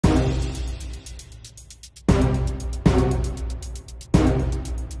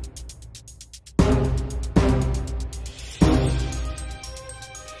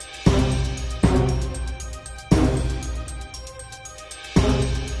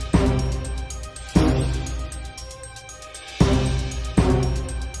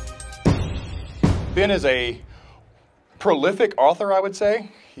Ben is a prolific author, I would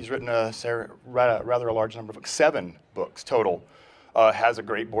say. He's written a rather a large number of books, 7 books total. Has a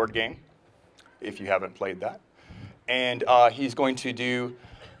great board game, if you haven't played that. And he's going to do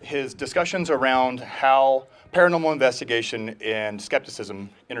his discussions around how paranormal investigation and skepticism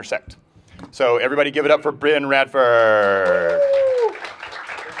intersect. So everybody give it up for Ben Radford.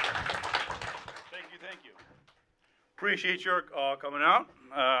 Thank you. Appreciate your coming out.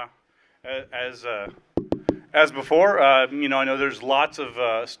 As before, you know, I know there's lots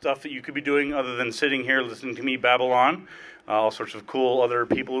of stuff that you could be doing other than sitting here listening to me babble on. All sorts of cool other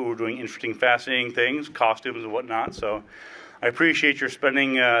people who are doing interesting, fascinating things, costumes and whatnot. So I appreciate your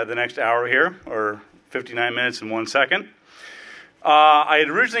spending the next hour here, or 59 minutes and 1 second. I had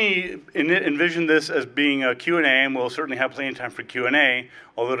originally envisioned this as being a Q&A, and we'll certainly have plenty of time for Q&A,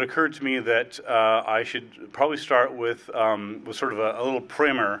 although it occurred to me that I should probably start with sort of a little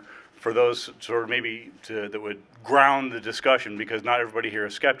primer for those sort of maybe that would ground the discussion, because not everybody here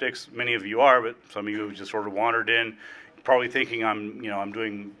is skeptics. Many of you are, but some of you just sort of wandered in, probably thinking I'm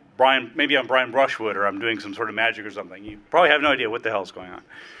doing maybe I'm Brian Brushwood, or I'm doing some sort of magic or something. You probably have no idea what the hell's going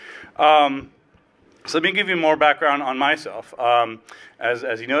on. So let me give you more background on myself.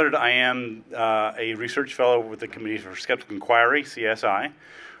 As you noted, I am a research fellow with the Committee for Skeptical Inquiry, CSI.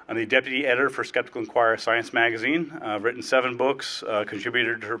 I'm the deputy editor for Skeptical Inquirer Science Magazine. I've written 7 books,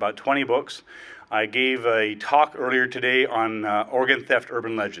 contributed to about 20 books. I gave a talk earlier today on organ theft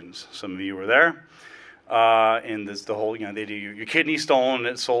urban legends. Some of you were there. And this the whole, they do your kidney stolen and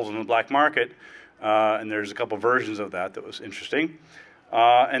it's sold on the black market. And there's a couple versions of that was interesting.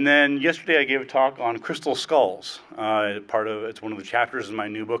 And then yesterday I gave a talk on crystal skulls. It's one of the chapters in my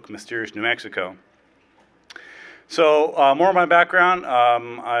new book, Mysterious New Mexico. So more of my background.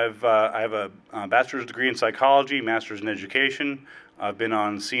 I have a bachelor's degree in psychology, master's in education. I've been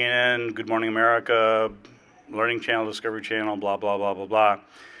on CNN, Good Morning America, Learning Channel, Discovery Channel, blah, blah, blah, blah, blah.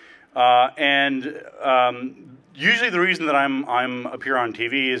 Usually the reason that I'm up here on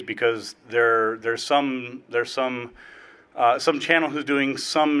TV is because there's some channel who's doing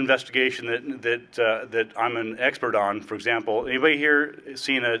some investigation that I'm an expert on. For example, anybody here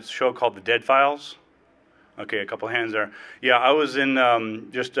seen a show called The Dead Files? Okay, a couple hands there. Yeah, I was in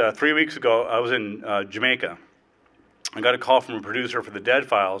just 3 weeks ago. I was in Jamaica. I got a call from a producer for The Dead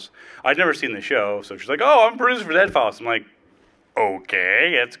Files. I'd never seen the show, so she's like, "Oh, I'm a producer for Dead Files." I'm like,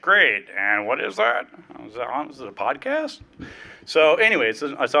 "Okay, it's great. And what is that? Is it a podcast?" So anyway, it's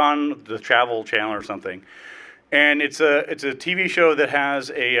on the Travel Channel or something. And it's a TV show that has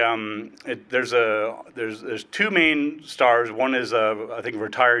there's 2 main stars. One is I think a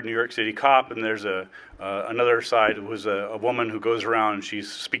retired New York City cop, and there's another side who's a woman who goes around and she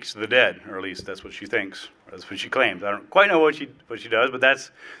speaks to the dead, or at least that's what she thinks. That's what she claims. I don't quite know what she does, but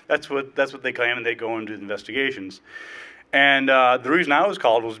that's what they claim, and they go into investigations. And the reason I was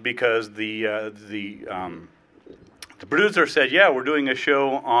called was because the producer said, "Yeah, we're doing a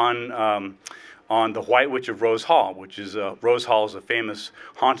show on the White Witch of Rose Hall," which is Rose Hall is a famous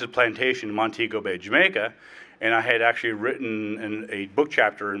haunted plantation in Montego Bay, Jamaica. And I had actually written a book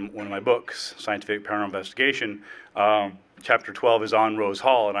chapter in one of my books, Scientific Paranormal Investigation. Chapter 12 is on Rose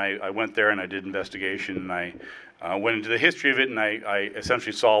Hall, and I went there and I did investigation, and I went into the history of it, and I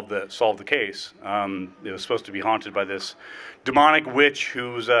essentially solved the case. It was supposed to be haunted by this demonic witch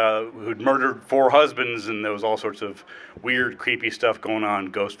who'd murdered 4 husbands, and there was all sorts of weird, creepy stuff going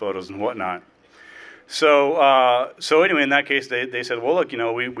on, ghost photos and whatnot. So anyway, in that case, they said, "Well, look,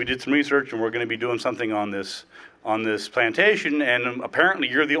 we did some research, and we're going to be doing something on this plantation, and apparently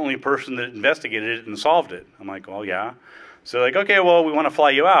you're the only person that investigated it and solved it." I'm like, "Well, yeah." So they're like, "Okay, well, we want to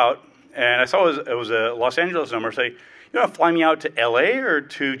fly you out." And I saw it was a Los Angeles number. Say, "You want to fly me out to L.A. or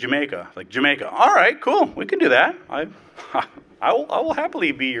to Jamaica?" Like, "Jamaica." "All right, cool. We can do that. I will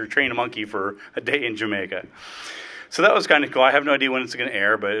happily be your trained monkey for a day in Jamaica." So that was kind of cool. I have no idea when it's going to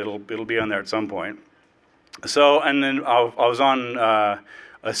air, but it'll be on there at some point. So, and then I was on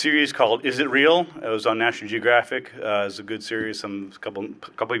a series called "Is It Real?" It was on National Geographic. It's a good series. A couple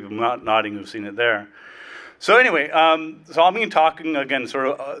people nodding who've seen it there. So anyway, so I'm going to be talking again sort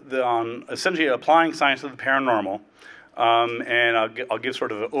of on essentially applying science to the paranormal, and I'll give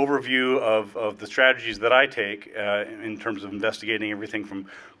sort of an overview of the strategies that I take in terms of investigating everything from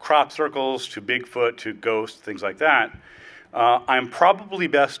crop circles to Bigfoot to ghosts, things like that. I'm probably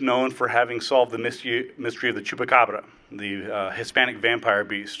best known for having solved the mystery of the chupacabra, the Hispanic vampire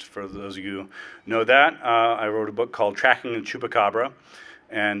beast. For those of you who know that, I wrote a book called Tracking the Chupacabra,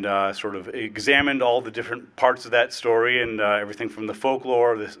 and sort of examined all the different parts of that story and everything from the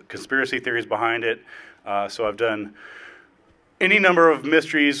folklore, the conspiracy theories behind it. So I've done any number of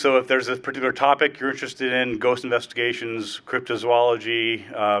mysteries. So if there's a particular topic you're interested in, ghost investigations,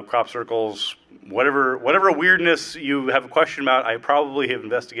 cryptozoology, crop circles, whatever weirdness you have a question about, I probably have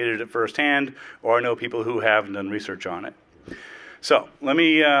investigated it firsthand, or I know people who have and done research on it. So let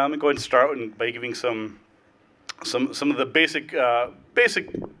me go ahead and start by giving some of the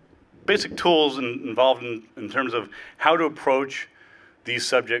basic tools involved in terms of how to approach these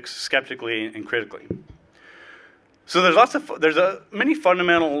subjects skeptically and critically. So there's many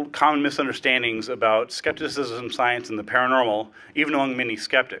fundamental common misunderstandings about skepticism, science, and the paranormal, even among many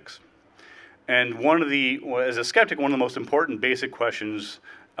skeptics. And as a skeptic, one of the most important basic questions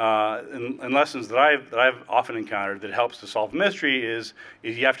and lessons that I've often encountered that helps to solve a mystery is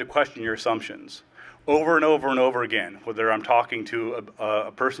you have to question your assumptions over and over and over again. Whether I'm talking to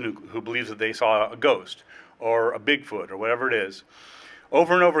a person who believes that they saw a ghost or a Bigfoot or whatever it is,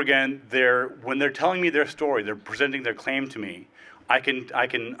 over and over again, when they're telling me their story, they're presenting their claim to me,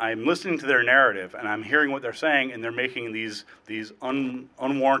 I'm listening to their narrative and I'm hearing what they're saying, and they're making these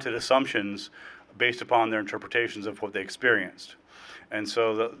unwarranted assumptions based upon their interpretations of what they experienced. And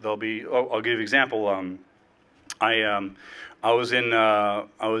so I'll give you an example. I was in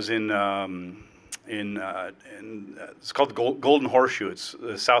it's called the Golden Horseshoe. It's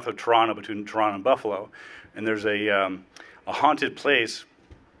south of Toronto, between Toronto and Buffalo, and there's a haunted place.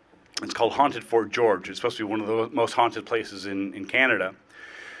 It's called Haunted Fort George. It's supposed to be one of the most haunted places in Canada.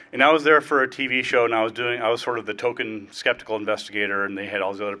 And I was there for a TV show, and I was sort of the token skeptical investigator, and they had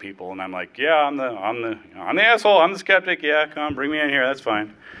all these other people, and I'm like, yeah, I'm the asshole, I'm the skeptic, yeah, come on, bring me in here, that's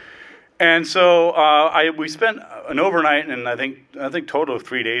fine. And so we spent an overnight, and I think total of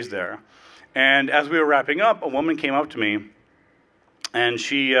 3 days there. And as we were wrapping up, a woman came up to me, and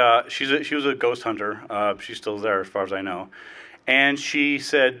she was a ghost hunter. She's still there, as far as I know. And she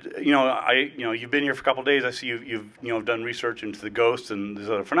said, you've been here for a couple of days. I see you've done research into the ghosts and these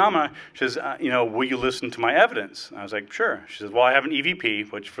other phenomena. She says, will you listen to my evidence? And I was like, sure. She says, well, I have an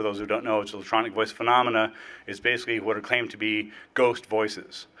EVP, which for those who don't know, it's electronic voice phenomena. It's basically what are claimed to be ghost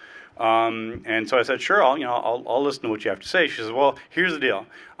voices. And so I said, sure, I'll listen to what you have to say. She says, well, here's the deal.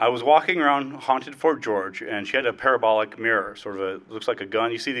 I was walking around Haunted Fort George, and she had a parabolic mirror, looks like a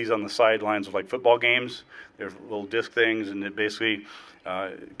gun. You see these on the sidelines of like football games. They're little disc things, and it basically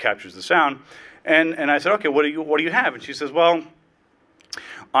captures the sound. And I said, okay, what do you have? And she says, well,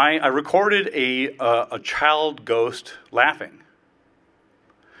 I recorded a child ghost laughing.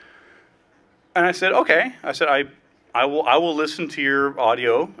 And I said, okay. I said, I will listen to your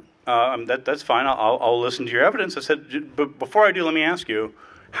audio. That's fine. I'll listen to your evidence. I said, but before I do, let me ask you,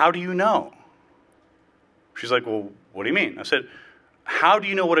 how do you know? She's like, well, what do you mean? I said, how do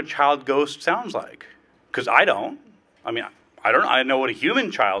you know what a child ghost sounds like? Because I don't. I mean, I know what a human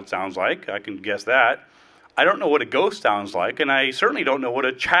child sounds like. I can guess that. I don't know what a ghost sounds like, and I certainly don't know what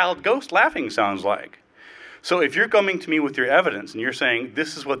a child ghost laughing sounds like. So if you're coming to me with your evidence and you're saying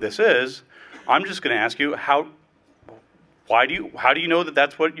this is what this is, I'm just going to ask you how do you know that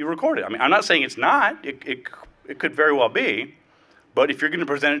that's what you recorded? I mean, I'm not saying it's not. It could very well be. But if you're going to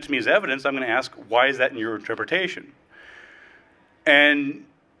present it to me as evidence, I'm going to ask, why is that in your interpretation? And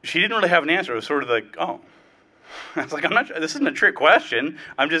she didn't really have an answer. It was sort of like, oh. I was like, this isn't a trick question.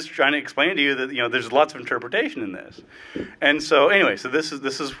 I'm just trying to explain to you that, there's lots of interpretation in this. And so anyway, this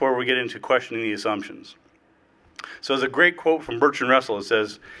is where we get into questioning the assumptions. So there's a great quote from Bertrand Russell. It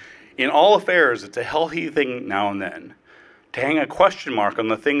says, in all affairs, it's a healthy thing now and then to hang a question mark on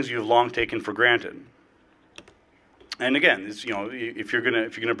the things you've long taken for granted. And again, it's, if you're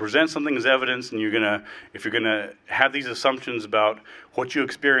gonna present something as evidence, and if you're gonna have these assumptions about what you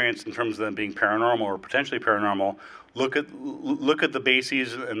experience in terms of them being paranormal or potentially paranormal, look at the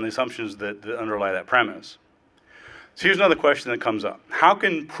bases and the assumptions that underlie that premise. So here's another question that comes up: how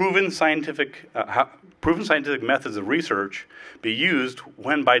can proven scientific methods of research be used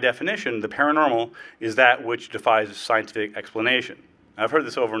when, by definition, the paranormal is that which defies scientific explanation? I've heard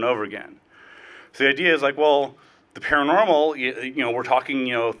this over and over again. So the idea is like, well, the paranormal, we're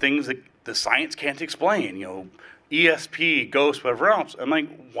talking, things that the science can't explain, ESP, ghosts, whatever else. I'm like,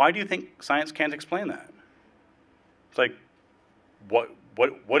 why do you think science can't explain that? It's like,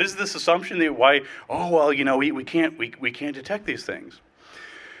 what is this assumption that why? Oh well, we can't detect these things.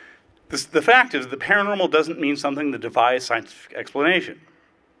 The fact is, the paranormal doesn't mean something that defies scientific explanation.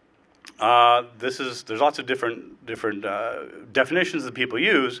 There's lots of different definitions that people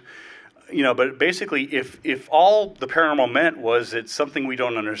use. But basically, if all the paranormal meant was it's something we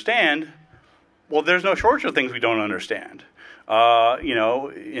don't understand, well, there's no shortage of things we don't understand. In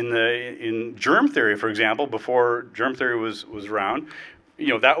germ theory, for example, before germ theory was around,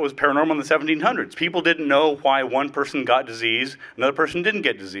 that was paranormal in the 1700s. People didn't know why one person got disease, another person didn't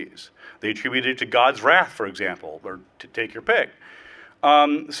get disease. They attributed it to God's wrath, for example, or to take your pick.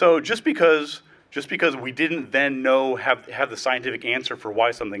 So just because we didn't then have the scientific answer for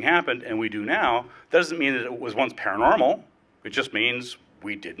why something happened, and we do now, that doesn't mean that it was once paranormal. It just means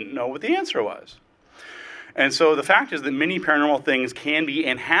we didn't know what the answer was. And so the fact is that many paranormal things can be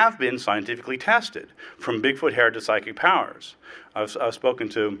and have been scientifically tested, from Bigfoot hair to psychic powers. I've spoken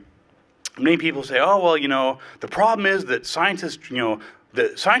to many people say, oh, well, the problem is that scientists should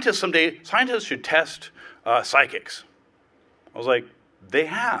test psychics. I was like, they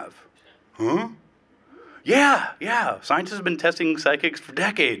have. Huh? Yeah. Scientists have been testing psychics for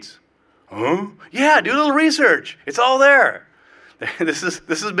decades. Huh? Yeah, do a little research. It's all there. This has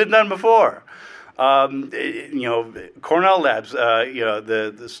been done before. Cornell Labs,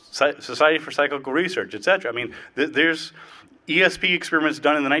 the Society for Psychical Research, etc. I mean, there's ESP experiments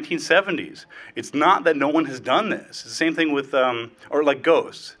done in the 1970s. It's not that no one has done this. It's the same thing with, or like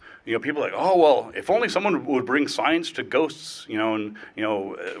ghosts. People are like, oh, well, if only someone would bring science to ghosts, the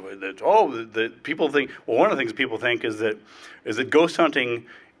people think, well, one of the things people think is that ghost hunting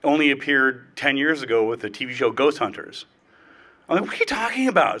only appeared 10 years ago with the TV show Ghost Hunters. I'm like, what are you talking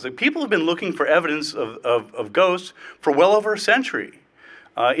about? It's like people have been looking for evidence of ghosts for well over a century.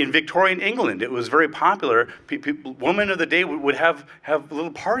 In Victorian England, it was very popular. Women of the day would have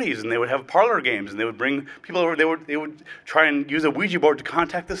little parties, and they would have parlor games, and they would bring people over. They would try and use a Ouija board to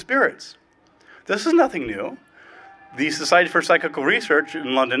contact the spirits. This is nothing new. The Society for Psychical Research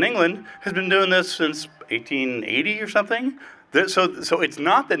in London, England, has been doing this since 1880 or something. So it's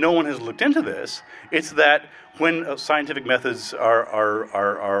not that no one has looked into this. It's that when scientific methods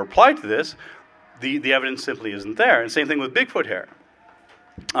are applied to this, the evidence simply isn't there. And same thing with Bigfoot hair.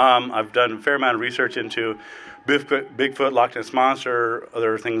 I've done a fair amount of research into Bigfoot, Loch Ness Monster,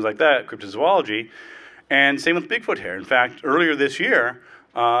 other things like that, cryptozoology, and same with Bigfoot hair. In fact, earlier this year,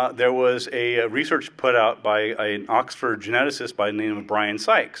 there was a research put out by an Oxford geneticist by the name of Brian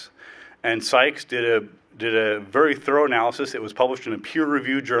Sykes. And Sykes did a very thorough analysis. It was published in a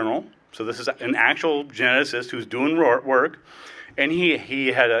peer-reviewed journal. So this is an actual geneticist who's doing work. And he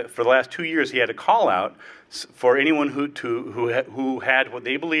had, for the last 2 years, he had a call-out for anyone who had what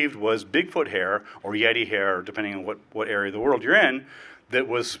they believed was Bigfoot hair or Yeti hair, depending on what area of the world you're in, that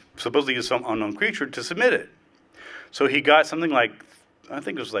was supposedly some unknown creature, to submit it. So he got something like, I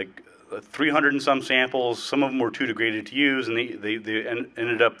think it was like 300 and some samples. Some of them were too degraded to use, and they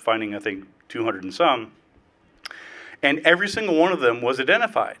ended up finding, I think, 200 and some. And every single one of them was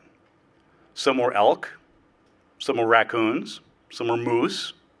identified. Some were elk, some were raccoons, some were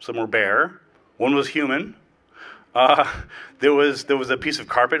moose, some were bear. One was human. There was a piece of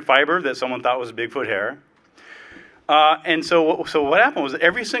carpet fiber that someone thought was Bigfoot hair. And so what happened was that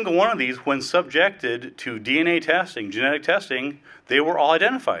every single one of these, when subjected to DNA testing, genetic testing, they were all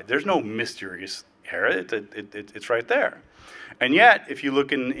identified. There's no mysterious hair. It's right there. And yet, if you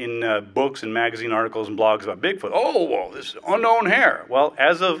look in books and magazine articles and blogs about Bigfoot, oh, well, this unknown hair. Well,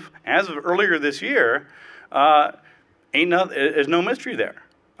 as of earlier this year, there's no mystery there.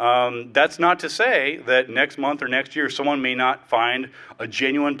 That's not to say that next month or next year someone may not find a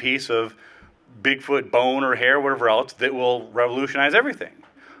genuine piece of Bigfoot bone or hair, whatever else, that will revolutionize everything.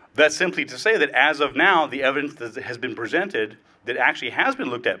 That's simply to say that as of now, the evidence that has been presented that actually has been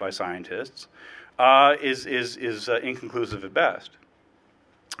looked at by scientists is inconclusive at best.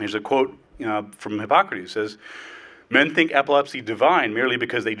 There's a quote from Hippocrates. It says, "Men think epilepsy divine merely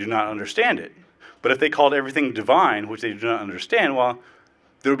because they do not understand it. But if they called everything divine, which they do not understand, well,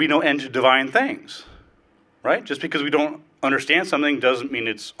 there would be no end to divine things." Right? Just because we don't understand something doesn't mean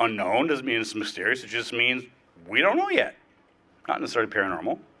it's unknown, doesn't mean it's mysterious. It just means we don't know yet. Not necessarily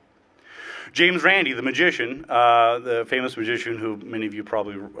paranormal. James Randi, the magician, the famous magician who many of you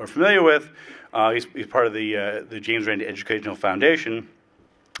probably are familiar with, he's part of the James Randi Educational Foundation.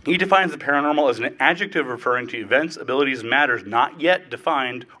 He defines the paranormal as an adjective referring to events, abilities, and matters not yet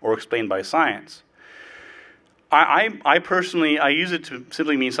defined or explained by science. I personally use it to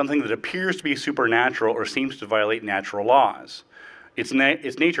simply mean something that appears to be supernatural or seems to violate natural laws. Its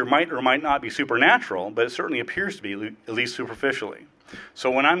nature might or might not be supernatural, but it certainly appears to be, at least superficially.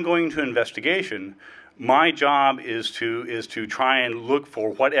 So when I'm going to investigation, my job is to try and look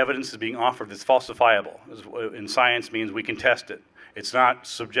for what evidence is being offered that's falsifiable. In science means we can test it. It's not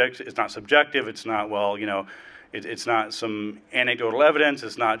subjective. It's not, well, it's not some anecdotal evidence.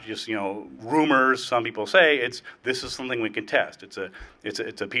 It's not just rumors. Some people say this is something we can test. It's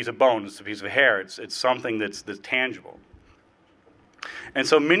a piece of bone. It's a piece of hair. It's something that's tangible. And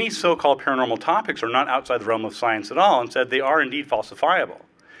so many so-called paranormal topics are not outside the realm of science at all. Instead, they are indeed falsifiable.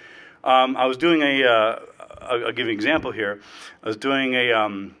 I was doing I'll give you an example here. I was doing I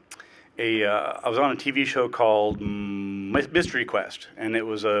was on a TV show called Mystery Quest, and it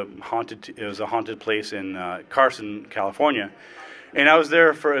was a haunted place in Carson, California. And I was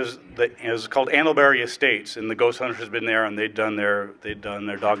there for it was called Annelberry Estates, and the ghost hunters had been there, and they'd done their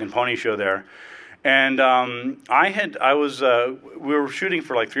dog and pony show there. And we were shooting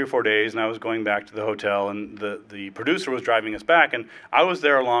for like 3 or 4 days, and I was going back to the hotel, and the producer was driving us back, and I was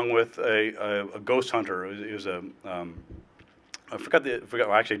there along with a ghost hunter. It was I forgot.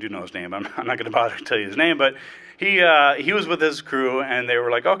 Well, actually, I do know his name. I'm not going to bother to tell you his name, but he was with his crew, and they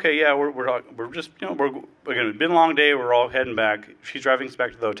were like, okay, yeah, we're just it's been a long day. We're all heading back. She's driving us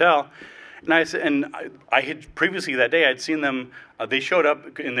back to the hotel. And I said, and I had previously that day I'd seen them. They showed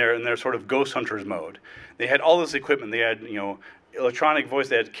up in their sort of ghost hunters mode. They had all this equipment. They had electronic voice.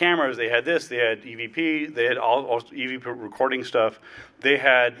 They had cameras. They had this. They had EVP. They had all EVP recording stuff. They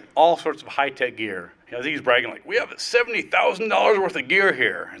had all sorts of high tech gear. I think he's bragging like, we have $70,000 worth of gear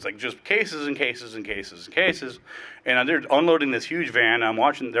here. It's like just cases and cases and cases and cases. And they're unloading this huge van. I'm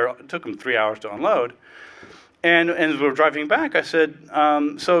watching. It took them 3 hours to unload. And as we were driving back, I said,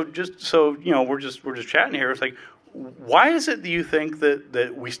 we're just chatting here. It's like, why is it that you think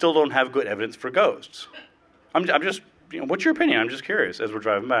that we still don't have good evidence for ghosts? I'm just, what's your opinion? I'm just curious as we're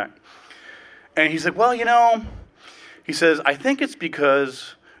driving back. And he's like, well, he says, I think it's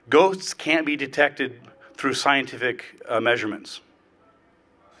because ghosts can't be detected through scientific measurements.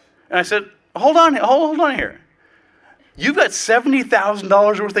 And I said, hold on here. You've got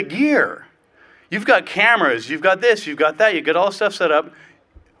 $70,000 worth of gear. You've got cameras, you've got this, you've got that, you've got all this stuff set up.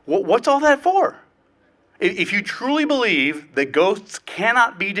 What's all that for? If you truly believe that ghosts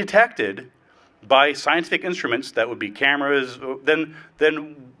cannot be detected by scientific instruments, that would be cameras, then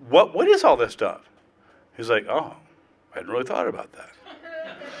what is all this stuff? He's like, oh, I hadn't really thought about that.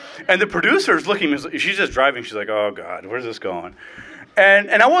 And the producer's looking, she's just driving, she's like, oh God, where's this going? And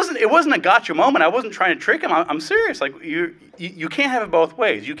it wasn't a gotcha moment. I wasn't trying to trick him. I'm serious. Like you can't have it both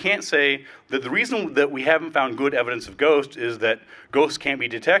ways. You can't say that the reason that we haven't found good evidence of ghosts is that ghosts can't be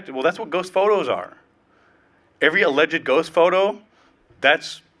detected. Well, that's what ghost photos are. Every alleged ghost photo,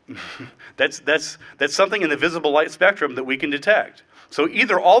 that's something in the visible light spectrum that we can detect. So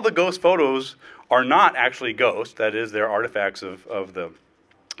either all the ghost photos are not actually ghosts, that is, they're artifacts of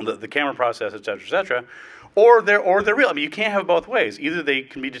the camera process, et cetera, or they're real. I mean, you can't have it both ways. Either they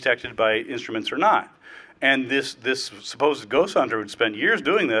can be detected by instruments or not. And this supposed ghost hunter who'd spent years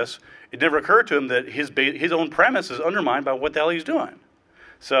doing this, it never occurred to him that his own premise is undermined by what the hell he's doing.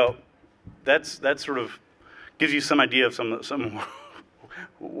 So that sort of gives you some idea of some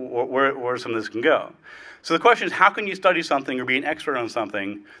where some of this can go. So the question is, how can you study something or be an expert on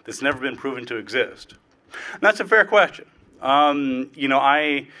something that's never been proven to exist? And that's a fair question.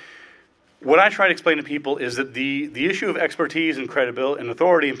 What I try to explain to people is that the issue of expertise and credibility and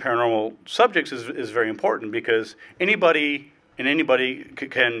authority in paranormal subjects is very important, because anybody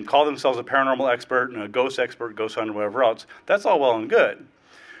can call themselves a paranormal expert and a ghost expert, ghost hunter, whatever else. That's all well and good.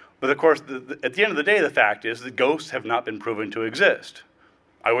 But of course, at the end of the day, the fact is that ghosts have not been proven to exist.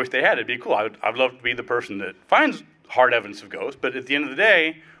 I wish they had. It'd be cool. I'd love to be the person that finds hard evidence of ghosts, but at the end of the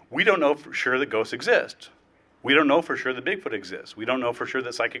day, we don't know for sure that ghosts exist. We don't know for sure that Bigfoot exists. We don't know for sure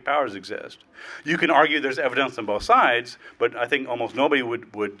that psychic powers exist. You can argue there's evidence on both sides, but I think almost nobody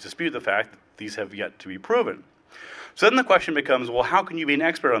would dispute the fact that these have yet to be proven. So then the question becomes, well, how can you be an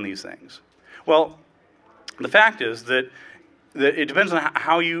expert on these things? Well, the fact is that it depends on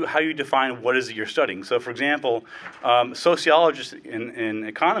how you define what is it you're studying. So, for example, sociologists and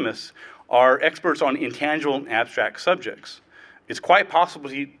economists are experts on intangible and abstract subjects. It's quite possible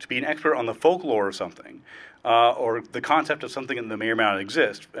to be an expert on the folklore of something, or the concept of something that may or may not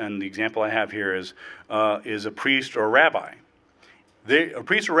exist. And the example I have here is a priest or a rabbi. A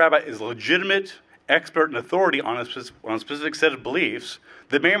priest or rabbi is a legitimate expert and authority on a specific set of beliefs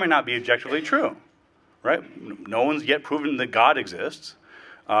that may or may not be objectively true. Right? No one's yet proven that God exists,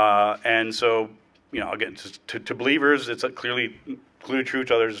 and so again, to believers, it's clearly true.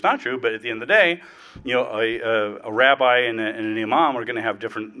 To others, it's not true. But at the end of the day, a rabbi and an imam are going to have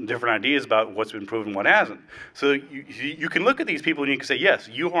different ideas about what's been proven and what hasn't. So you can look at these people and you can say, yes,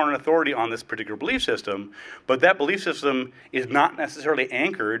 you are an authority on this particular belief system, but that belief system is not necessarily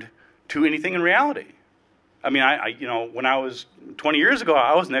anchored to anything in reality. I mean, when I was 20 years ago,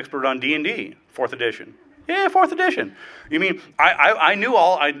 I was an expert on D&D, 4th edition. Yeah, 4th edition. You mean I knew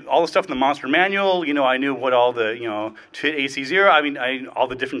all the stuff in the monster manual. I knew what all the to hit AC0. I mean, all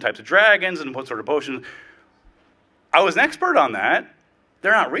the different types of dragons and what sort of potions. I was an expert on that,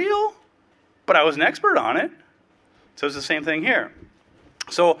 They're not real, but I was an expert on it. So it's the same thing here.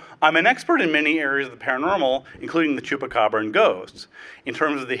 So I'm an expert in many areas of the paranormal, including the chupacabra and ghosts, in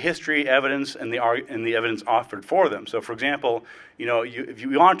terms of the history, evidence, and the evidence offered for them. So, for example, if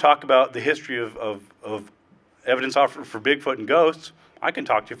you want to talk about the history of evidence offered for Bigfoot and ghosts, I can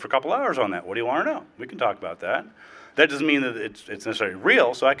talk to you for a couple hours on that. What do you want to know? We can talk about that. That doesn't mean that it's necessarily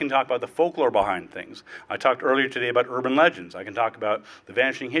real, so I can talk about the folklore behind things. I talked earlier today about urban legends. I can talk about the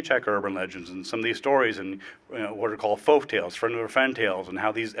vanishing hitchhiker urban legends and some of these stories and what are called folk tales, friend of a friend tales, and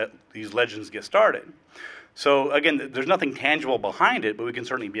how these legends get started. So again, there's nothing tangible behind it, but we can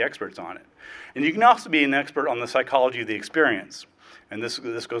certainly be experts on it. And you can also be an expert on the psychology of the experience. And this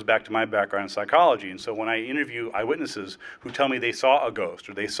goes back to my background in psychology. And so when I interview eyewitnesses who tell me they saw a ghost,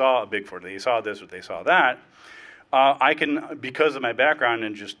 or they saw a Bigfoot, or they saw this, or they saw that, I can, because of my background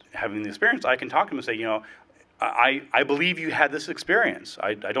and just having the experience, I can talk to them and say, I believe you had this experience.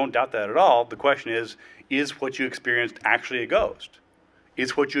 I don't doubt that at all. The question is what you experienced actually a ghost?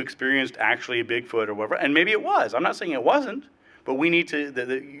 Is what you experienced actually a Bigfoot or whatever? And maybe it was. I'm not saying it wasn't, but we need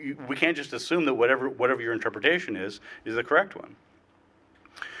to, we can't just assume that whatever your interpretation is the correct one.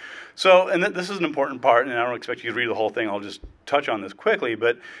 So, and this is an important part, and I don't expect you to read the whole thing. I'll just touch on this quickly.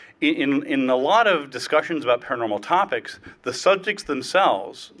 But in a lot of discussions about paranormal topics, the subjects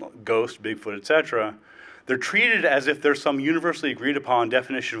themselves, ghost, Bigfoot, etc., they're treated as if there's some universally agreed upon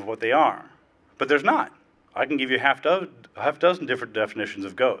definition of what they are. But there's not. I can give you a half dozen different definitions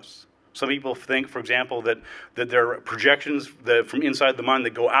of ghosts. Some people think, for example, that there are projections from inside the mind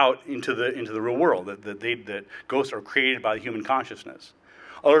that go out into the real world, that ghosts are created by the human consciousness.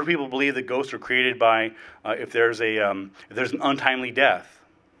 Other people believe that ghosts are created by if there's an untimely death,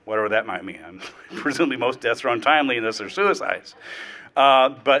 whatever that might mean. Presumably most deaths are untimely unless they're suicides.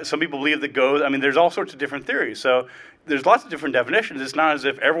 But some people believe that ghosts, there's all sorts of different theories. So there's lots of different definitions. It's not as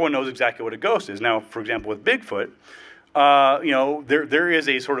if everyone knows exactly what a ghost is. Now, for example, with Bigfoot, there is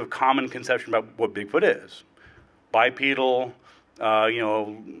a sort of common conception about what Bigfoot is. Bipedal,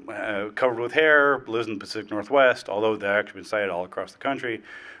 covered with hair, lives in the Pacific Northwest, although they've actually been sighted all across the country.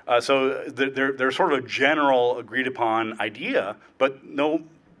 So they're sort of a general agreed upon idea, but no,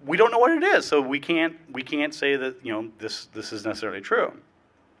 we don't know what it is, so we can't say that this is necessarily true.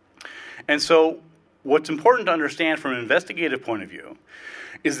 And so what's important to understand from an investigative point of view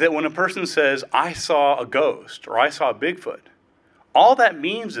is that when a person says, I saw a ghost or I saw a Bigfoot, all that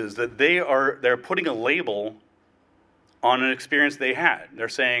means is that they're putting a label on an experience they had. They're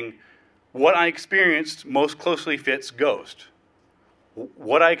saying, what I experienced most closely fits ghost.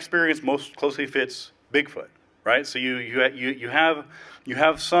 What I experienced most closely fits Bigfoot, right? So you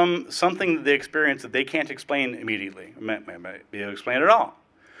have something that they experience that they can't explain immediately, might be able to explain at all.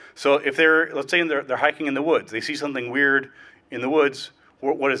 So if let's say they're hiking in the woods, they see something weird in the woods,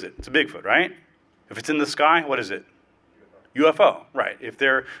 what is it? It's a Bigfoot, right? If it's in the sky, what is it? UFO, right? If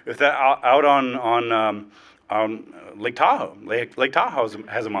they're out on Lake Tahoe. Lake Tahoe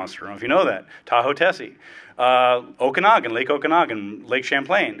has a monster. I don't know if you know that. Tahoe-Tessie. Okanagan, Lake Okanagan, Lake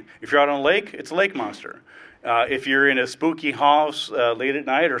Champlain. If you're out on a lake, it's a lake monster. If you're in a spooky house late at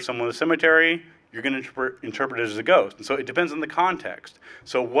night or somewhere in a cemetery, you're going to interpret it as a ghost. And so it depends on the context.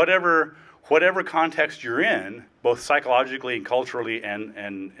 So whatever context you're in, both psychologically and culturally and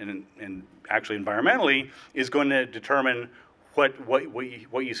actually environmentally, is going to determine what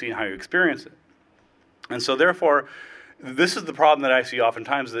you see and how you experience it. And so therefore, this is the problem that I see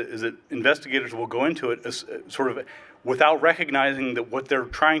oftentimes, is that investigators will go into it as sort of without recognizing that what they're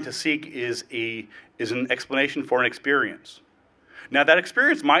trying to seek is an explanation for an experience. Now, that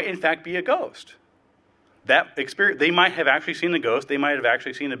experience might in fact be a ghost. That experience, they might have actually seen a ghost, they might have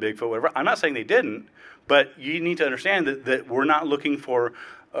actually seen a Bigfoot, whatever. I'm not saying they didn't, but you need to understand that we're not looking for,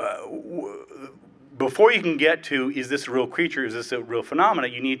 before you can get to, is this a real creature, is this a real phenomena,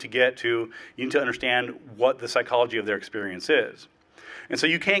 you need to understand what the psychology of their experience is. And so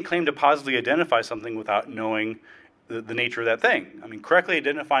you can't claim to positively identify something without knowing the nature of that thing. Correctly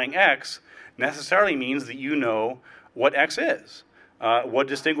identifying X necessarily means that you know what X is. What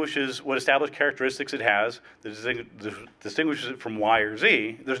established characteristics it has that distinguishes it from Y or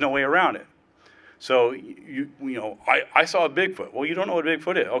Z. There's no way around it. So I saw a Bigfoot. Well, you don't know what a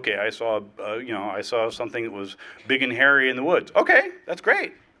Bigfoot is. Okay, I saw something that was big and hairy in the woods. Okay, that's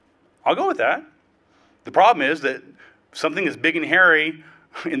great. I'll go with that. The problem is that something that's big and hairy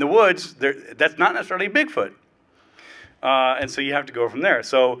in the woods, that's not necessarily a Bigfoot. And so you have to go from there.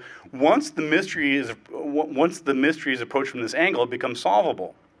 So once the mystery is approached from this angle, it becomes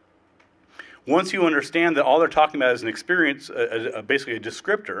solvable. Once you understand that all they're talking about is an experience, basically a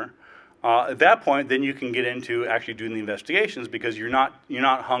descriptor, At that point, then you can get into actually doing the investigations, because you're not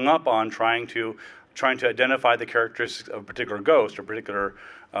hung up on trying to identify the characteristics of a particular ghost or particular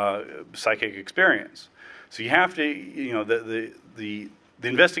psychic experience. So you have to, you know, the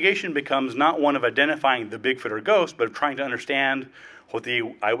investigation becomes not one of identifying the Bigfoot or ghost, but of trying to understand what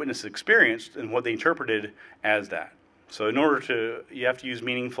the eyewitness experienced and what they interpreted as that. So in order to, you have to use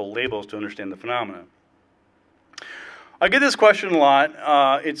meaningful labels to understand the phenomena. I get this question a lot.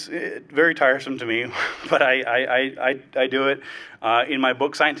 It's very tiresome to me, but I do it. In my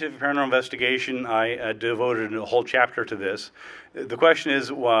book, Scientific Paranormal Investigation, I devoted a whole chapter to this. The question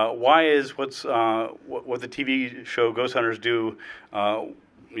is, why is what the TV show Ghost Hunters do? You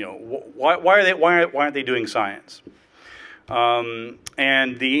know, why aren't they doing science?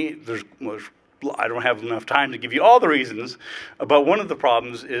 I don't have enough time to give you all the reasons, but one of the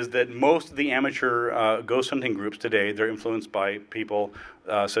problems is that most of the amateur ghost hunting groups today, they're influenced by people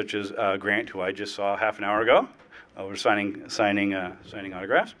such as Grant, who I just saw half an hour ago. We're signing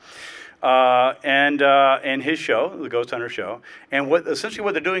autographs, and his show, the Ghost Hunter Show. And essentially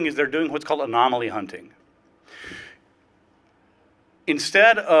what they're doing is they're doing what's called anomaly hunting.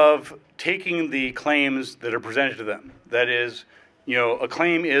 Instead of taking the claims that are presented to them, that is, you know, a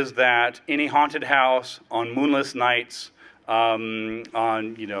claim is that in a haunted house on moonless nights, on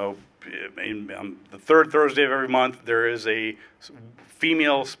the third Thursday of every month, there is a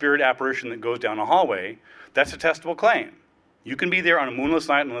female spirit apparition that goes down a hallway. That's a testable claim. You can be there on a moonless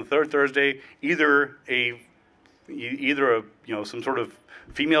night on the third Thursday. Either some sort of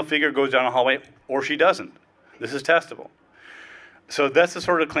female figure goes down a hallway, or she doesn't. This is testable. So that's the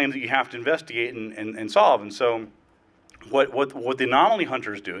sort of claim that you have to investigate and solve. And so what the anomaly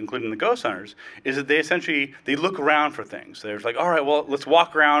hunters do, including the ghost hunters, is that they look around for things. They're like, all right, well, let's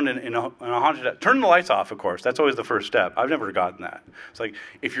walk around in a haunted house. Turn the lights off, of course. That's always the first step. I've never gotten that. It's like,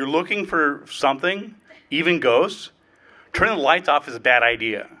 if you're looking for something, even ghosts, turning the lights off is a bad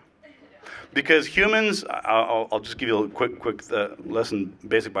idea. Because humans, I'll just give you a quick lesson,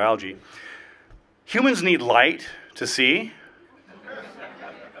 basic biology. Humans need light to see.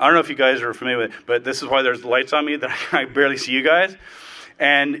 I don't know if you guys are familiar with it, but this is why there's lights on me, that I barely see you guys.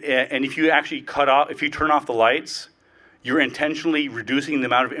 And if you actually if you turn off the lights, you're intentionally reducing the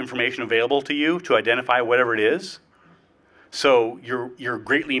amount of information available to you to identify whatever it is. So you're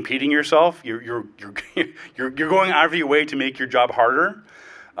greatly impeding yourself. You're going out of your way to make your job harder.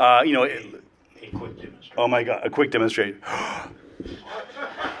 A quick demonstration. Oh my God, a quick demonstration.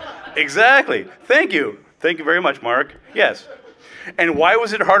 Exactly. Thank you. Thank you very much, Mark. Yes. And why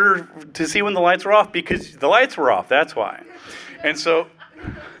was it harder to see when the lights were off? Because the lights were off, that's why. And so,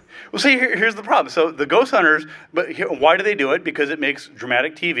 well, see, here's the problem. So the ghost hunters, why do they do it? Because it makes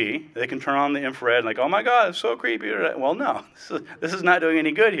dramatic TV. They can turn on the infrared and like, oh my God, it's so creepy. Well, no, this is not doing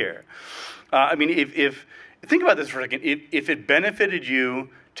any good here. I mean, if think about this for a second. If it benefited you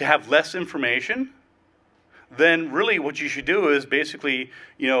to have less information, then really what you should do is basically,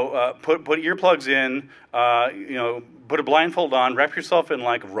 put earplugs in, put a blindfold on, wrap yourself in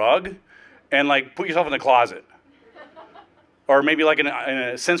like a rug, and like put yourself in the closet, or maybe like in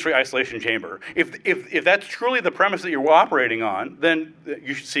a sensory isolation chamber. If that's truly the premise that you're operating on, then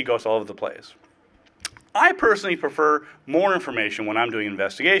you should see ghosts all over the place. I personally prefer more information when I'm doing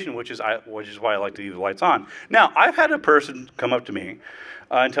investigation, which is why I like to leave the lights on. Now, I've had a person come up to me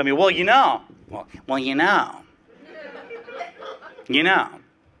and tell me,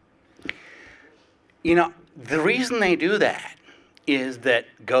 the reason they do that is that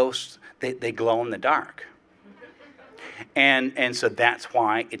ghosts, they glow in the dark. And so that's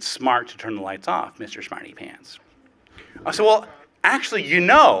why it's smart to turn the lights off, Mr. Smarty Pants. I said, well, actually,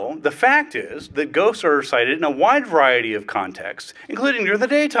 the fact is that ghosts are sighted in a wide variety of contexts, including during the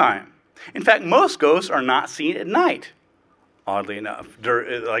daytime. In fact, most ghosts are not seen at night, oddly enough.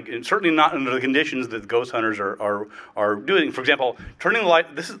 Certainly not under the conditions that ghost hunters are doing. For example, turning the light,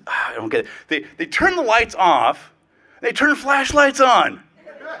 I don't get it. They turn the lights off, they turn flashlights on.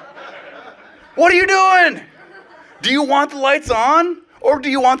 What are you doing? Do you want the lights on? Or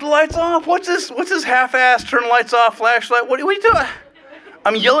do you want the lights off? What's this half-ass turn the lights off flashlight? What are you doing?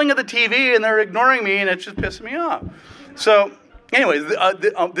 I'm yelling at the TV and they're ignoring me and it's just pissing me off. So anyways,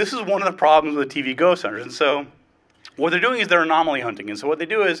 this is one of the problems with TV ghost hunters. And so what they're doing is they're anomaly hunting. And so what they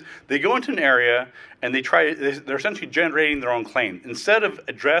do is they go into an area and they're essentially generating their own claim. Instead of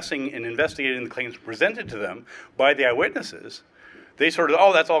addressing and investigating the claims presented to them by the eyewitnesses, they sort of,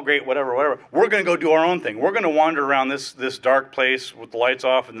 oh, that's all great, whatever, whatever. We're going to go do our own thing. We're going to wander around this dark place with the lights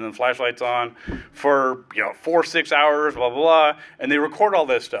off and then the flashlights on for 4 6 hours, blah, blah, blah. And they record all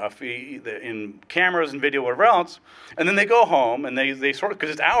this stuff in cameras and video, whatever else. And then they go home and they sort of,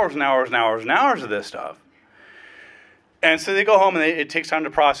 because it's hours and hours and hours and hours of this stuff. And so they go home, and it takes time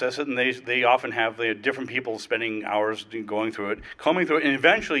to process it, and they often have different people spending hours going through it, combing through it, and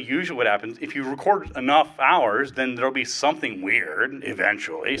eventually, usually what happens, if you record enough hours, then there'll be something weird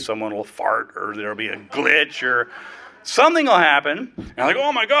eventually. Someone will fart, or there'll be a glitch, or something will happen. And like,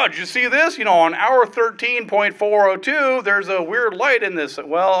 oh my God, did you see this? On hour 13.402, there's a weird light in this.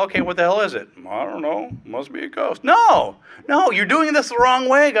 Well, okay, what the hell is it? I don't know. Must be a ghost. No, you're doing this the wrong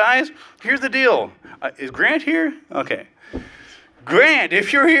way, guys. Here's the deal. Is Grant here? Okay. Grant,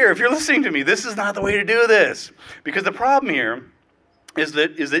 if you're here, if you're listening to me, this is not the way to do this. Because the problem here is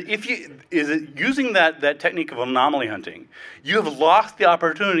that using that technique of anomaly hunting, you have lost the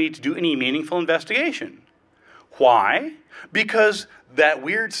opportunity to do any meaningful investigation. Why? Because that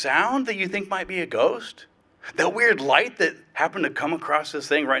weird sound that you think might be a ghost, that weird light that happened to come across this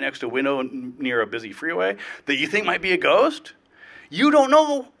thing right next to a window near a busy freeway that you think might be a ghost, you don't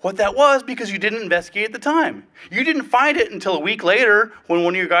know what that was because you didn't investigate at the time. You didn't find it until a week later when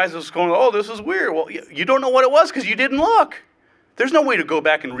one of your guys was going, oh, this is weird. Well, you don't know what it was because you didn't look. There's no way to go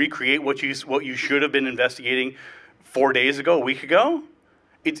back and recreate what you should have been investigating 4 days ago, a week ago.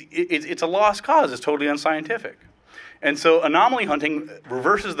 It's a lost cause. It's totally unscientific. And so anomaly hunting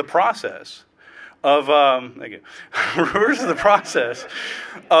reverses the process of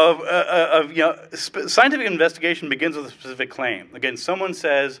scientific investigation begins with a specific claim. Again, someone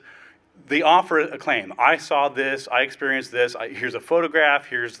says, they offer a claim. I saw this, I experienced this, here's a photograph,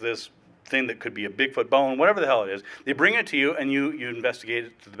 here's this thing that could be a Bigfoot bone, whatever the hell it is. They bring it to you and you investigate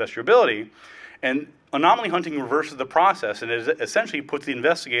it to the best of your ability. And anomaly hunting reverses the process and it essentially puts the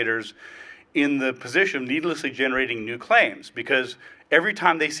investigators in the position of needlessly generating new claims, because every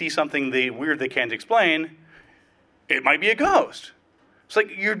time they see something weird they can't explain, it might be a ghost. It's like,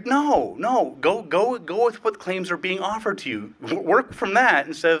 go with what claims are being offered to you. Work from that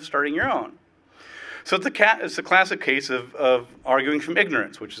instead of starting your own. So it's a classic case of arguing from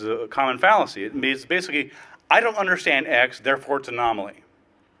ignorance, which is a common fallacy. It means basically, I don't understand X, therefore it's an anomaly.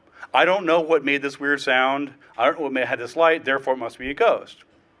 I don't know what made this weird sound. I don't know what had this light, therefore it must be a ghost.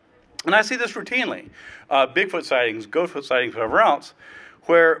 And I see this routinely. Bigfoot sightings, Ghostfoot sightings, whatever else,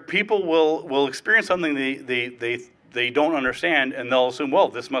 where people will experience something they don't understand, and they'll assume, well,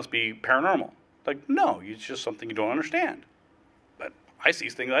 this must be paranormal. Like, no, it's just something you don't understand. But I see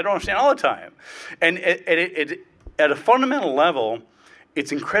things I don't understand all the time. And at a fundamental level,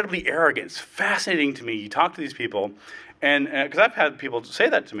 it's incredibly arrogant. It's fascinating to me. You talk to these people, and because I've had people say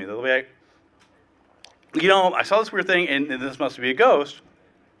that to me. They'll be like, I saw this weird thing, and this must be a ghost.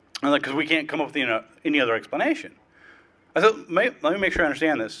 Because we can't come up with any other explanation. I said, let me make sure I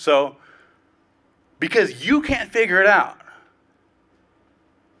understand this. So, because you can't figure it out,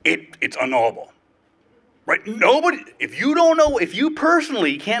 it's unknowable. Right? Nobody, if you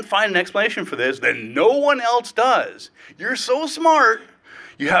personally can't find an explanation for this, then no one else does. You're so smart,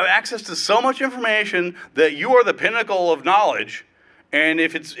 you have access to so much information that you are the pinnacle of knowledge, and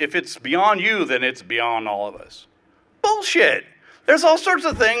if it's beyond you, then it's beyond all of us. Bullshit. There's all sorts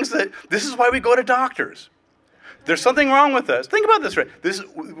of things this is why we go to doctors. There's something wrong with us. Think about this, right? This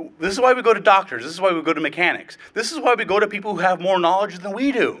is why we go to doctors. This is why we go to mechanics. This is why we go to people who have more knowledge than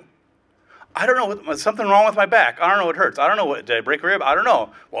we do. I don't know, what's something wrong with my back. I don't know what hurts. I don't know, did I break a rib? I don't know.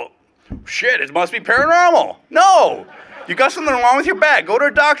 Well, shit, it must be paranormal. No, you got something wrong with your back. Go to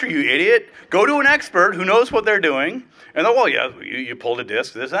a doctor, you idiot. Go to an expert who knows what they're doing. And they'll, well, yeah, you pulled a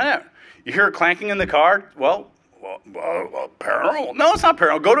disc, this and that. You hear a clanking in the car, well, paranormal? No, it's not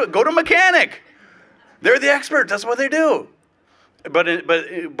paranormal. Go to a mechanic. They're the experts. That's what they do. But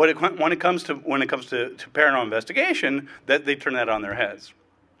when it comes to paranormal investigation, that they turn that on their heads.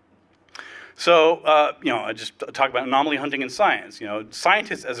 So I just talk about anomaly hunting in science.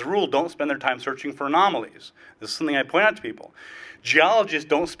 Scientists, as a rule, don't spend their time searching for anomalies. This is something I point out to people. Geologists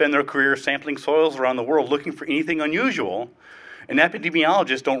don't spend their career sampling soils around the world looking for anything unusual. And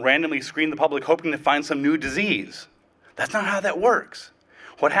epidemiologists don't randomly screen the public hoping to find some new disease. That's not how that works.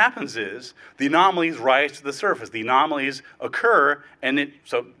 What happens is the anomalies rise to the surface. The anomalies occur, and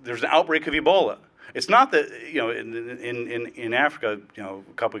so there's an outbreak of Ebola. It's not that, in Africa,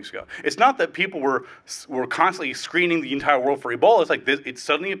 a couple weeks ago, it's not that people were constantly screening the entire world for Ebola. It's like it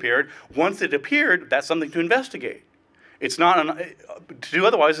suddenly appeared. Once it appeared, that's something to investigate. It's not, to do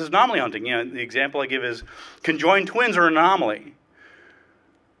otherwise is anomaly hunting. The example I give is conjoined twins are an anomaly.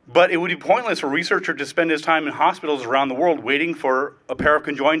 But it would be pointless for a researcher to spend his time in hospitals around the world waiting for a pair of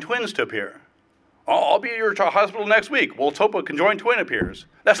conjoined twins to appear. Oh, I'll be at your hospital next week. Well, let's hope a conjoined twin appears.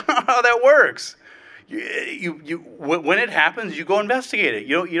 That's not how that works. When it happens, you go investigate it.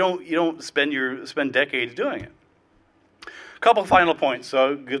 You don't spend decades doing it. A couple final points.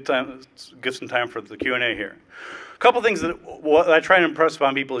 So give some time for the Q&A here. A couple things that what I try to impress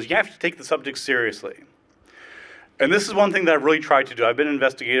upon people is you have to take the subject seriously. And this is one thing that I've really tried to do. I've been an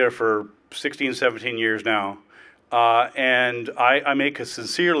investigator for 16, 17 years now. And I make a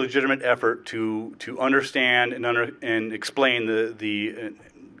sincere, legitimate effort to understand and explain the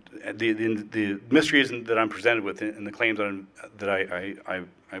mysteries that I'm presented with and the claims that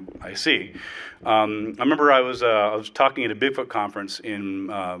I see. I remember I was talking at a Bigfoot conference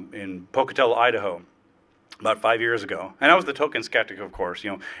in Pocatello, Idaho, about 5 years ago, and I was the token skeptic, of course. You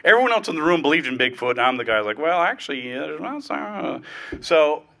know, everyone else in the room believed in Bigfoot, and I'm the guy like, well, actually, there's not.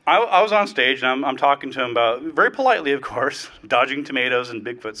 So I was on stage, and I'm talking to him about, very politely, of course, dodging tomatoes and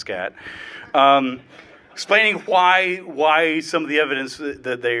Bigfoot scat, explaining why some of the evidence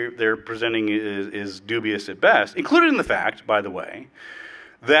that they're presenting is dubious at best, including the fact, by the way,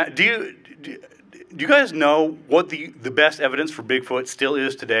 that do you guys know what the best evidence for Bigfoot still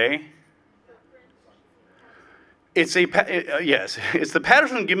is today? It's it's the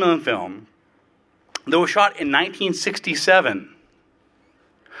Patterson-Gimlin film that was shot in 1967.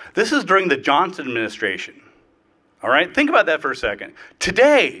 This is during the Johnson administration. All right, think about that for a second.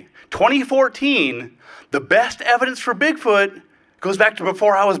 Today, 2014, the best evidence for Bigfoot goes back to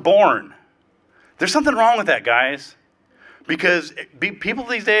before I was born. There's something wrong with that, guys. Because people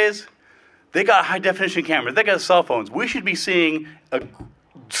these days, they got high-definition cameras, they got cell phones. We should be seeing a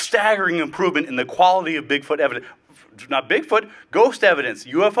staggering improvement in the quality of Bigfoot evidence. Not Bigfoot, ghost evidence,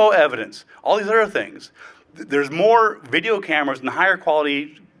 UFO evidence, all these other things. There's more video cameras and higher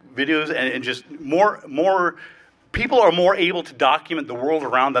quality videos, and just more people are more able to document the world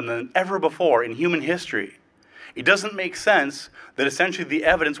around them than ever before in human history. It doesn't make sense that essentially the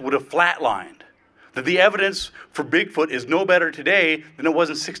evidence would have flatlined. That the evidence for Bigfoot is no better today than it was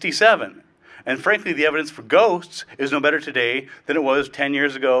in '67. And frankly, the evidence for ghosts is no better today than it was 10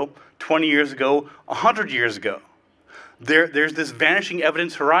 years ago, 20 years ago, 100 years ago. There's this vanishing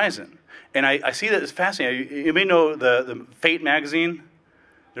evidence horizon. And I see that as fascinating. You may know the Fate magazine.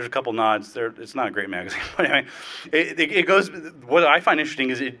 There's a couple nods. It's not a great magazine. But anyway, it goes, what I find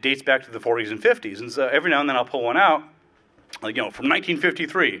interesting is it dates back to the 40s and 50s. And so every now and then I'll pull one out, like, from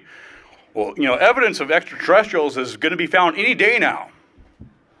 1953. Well, evidence of extraterrestrials is going to be found any day now.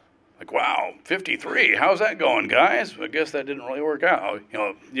 Like, wow, 53, how's that going, guys? I guess that didn't really work out.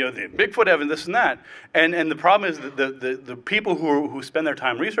 The Bigfoot evidence, this and that. And the problem is that the people who spend their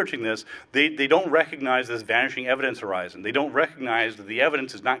time researching this, they don't recognize this vanishing evidence horizon. They don't recognize that the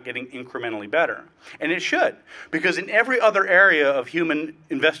evidence is not getting incrementally better. And it should, because in every other area of human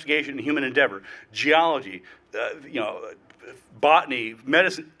investigation and human endeavor, geology, botany,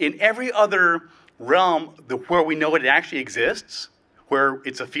 medicine, in every other realm where we know it actually exists, where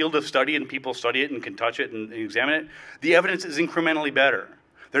it's a field of study and people study it and can touch it and examine it, the evidence is incrementally better.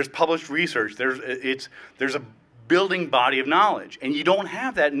 There's published research. There's a building body of knowledge, and you don't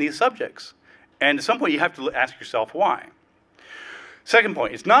have that in these subjects. And at some point, you have to ask yourself why. Second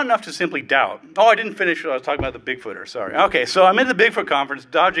point, it's not enough to simply doubt. Oh, I didn't finish what I was talking about the Bigfooter, sorry. Okay, so I'm at the Bigfoot conference,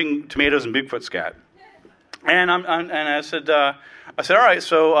 dodging tomatoes and Bigfoot scat. And I said, all right,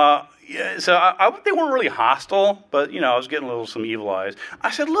 so they weren't really hostile, but I was getting some evil eyes.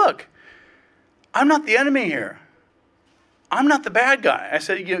 I said, look, I'm not the enemy here. I'm not the bad guy. I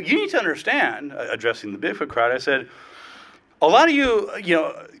said, you need to understand, addressing the Bigfoot crowd. I said, a lot of you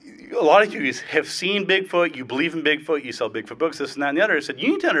have seen Bigfoot. You believe in Bigfoot. You sell Bigfoot books, this and that and the other. I said,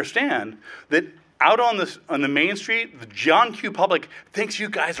 you need to understand that out on the main street, the John Q. public thinks you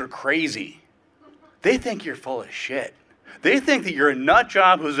guys are crazy. They think you're full of shit. They think that you're a nut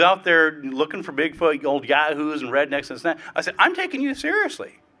job who's out there looking for Bigfoot, old yahoos and rednecks and that. I said, I'm taking you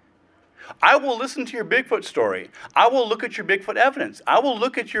seriously. I will listen to your Bigfoot story. I will look at your Bigfoot evidence. I will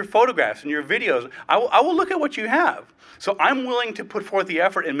look at your photographs and your videos. I will look at what you have. So I'm willing to put forth the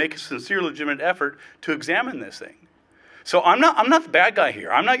effort and make a sincere, legitimate effort to examine this thing. So I'm not the bad guy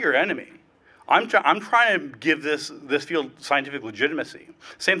here. I'm not your enemy. I'm trying to give this field scientific legitimacy.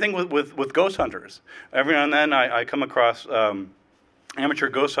 Same thing with ghost hunters. Every now and then I come across amateur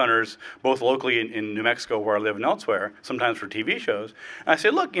ghost hunters, both locally in New Mexico where I live and elsewhere, sometimes for TV shows. And I say,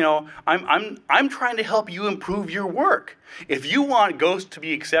 look, I'm trying to help you improve your work. If you want ghosts to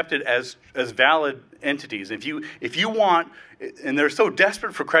be accepted as valid entities, if you want, and they're so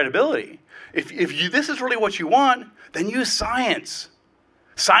desperate for credibility, if this is really what you want, then use science.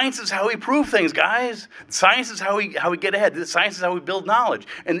 Science is how we prove things, guys. Science is how we get ahead. Science is how we build knowledge.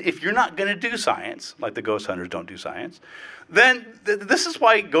 And if you're not going to do science, like the ghost hunters don't do science, then this is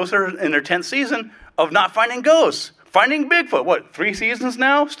why ghosts are in their 10th season of not finding ghosts. Finding Bigfoot. What, 3 seasons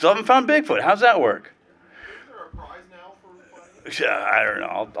now? Still haven't found Bigfoot. How's that work? Is there a prize now for finding? I don't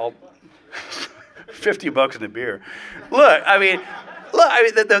know. I'll $50 in a beer. Look, I mean,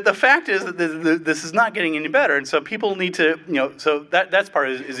 the fact is that this is not getting any better, and so people need to, so that's part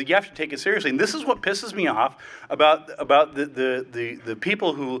is that you have to take it seriously. And this is what pisses me off about the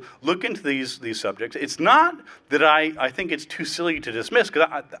people who look into these subjects. It's not that I think it's too silly to dismiss,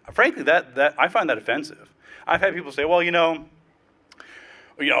 because frankly that I find that offensive. I've had people say, well,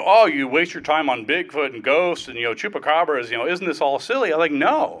 oh, you waste your time on Bigfoot and ghosts and chupacabras, isn't this all silly? I'm like,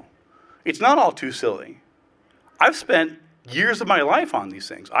 no, it's not all too silly. I've spent years of my life on these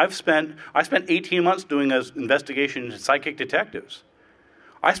things. I spent 18 months doing an investigation into psychic detectives.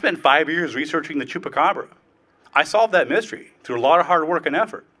 I spent 5 years researching the chupacabra. I solved that mystery through a lot of hard work and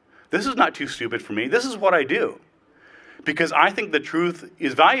effort. This is not too stupid for me. This is what I do because I think the truth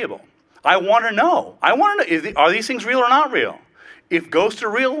is valuable. I want to know. Are these things real or not real? If ghosts are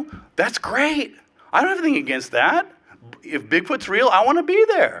real, that's great. I don't have anything against that. If Bigfoot's real, I want to be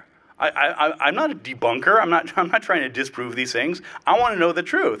there. I'm not a debunker. I'm not trying to disprove these things. I want to know the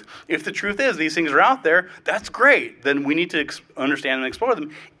truth. If the truth is these things are out there, that's great. Then we need to understand and explore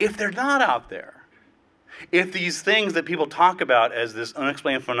them. If they're not out there, if these things that people talk about as this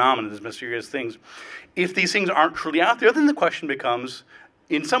unexplained phenomenon, these mysterious things, if these things aren't truly out there, then the question becomes,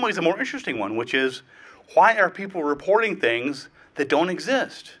 in some ways, a more interesting one, which is, why are people reporting things that don't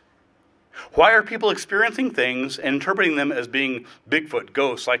exist? Why are people experiencing things and interpreting them as being Bigfoot,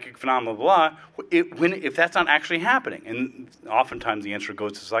 ghosts, psychic phenomena, blah, blah, if that's not actually happening? And oftentimes the answer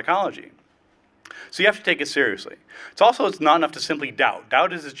goes to psychology. So you have to take it seriously. It's not enough to simply doubt.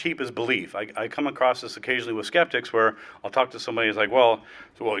 Doubt is as cheap as belief. I come across this occasionally with skeptics where I'll talk to somebody who's like, we're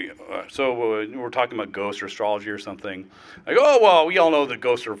talking about ghosts or astrology or something. Like, oh, well, we all know that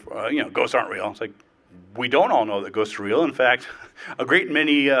ghosts aren't real. It's like, we don't all know that ghosts are real. In fact, a great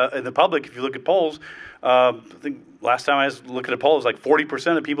many in the public, if you look at polls, I think last time I was looking at polls, like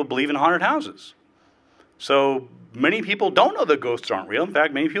 40% of people believe in haunted houses. So many people don't know that ghosts aren't real. In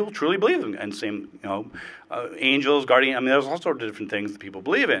fact, many people truly believe them. And same, angels, guardian. There's all sorts of different things that people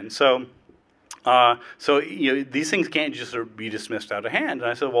believe in. So these things can't just sort of be dismissed out of hand. And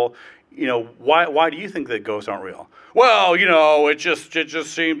I said, well, why do you think that ghosts aren't real? Well, it just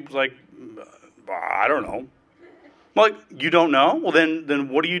seems like, I don't know. Well, you don't know? Well, then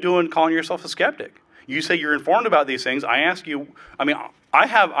what are you doing calling yourself a skeptic? You say you're informed about these things. I ask you, I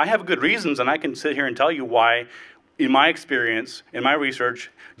have good reasons, and I can sit here and tell you why, in my experience, in my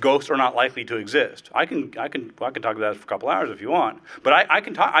research, ghosts are not likely to exist. I can talk about that for a couple hours if you want. But I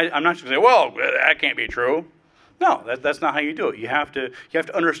can talk. I'm not just going to say, well, that can't be true. No, that's not how you do it. You have to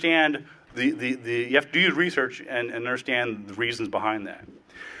understand you have to do your research and understand the reasons behind that.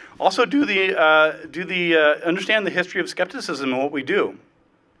 Also, understand the history of skepticism and what we do.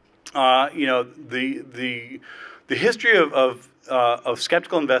 The history of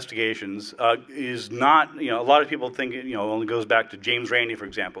skeptical investigations is not. A lot of people think it only goes back to James Randi, for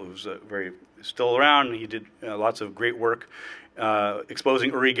example, who's still around. He did lots of great work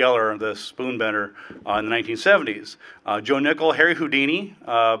exposing Uri Geller, the spoonbender, in the 1970s. Joe Nickell, Harry Houdini.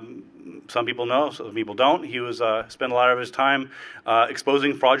 Some people know, some people don't. He spent a lot of his time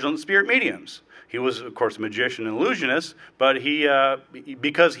exposing fraudulent spirit mediums. He was, of course, a magician and illusionist, but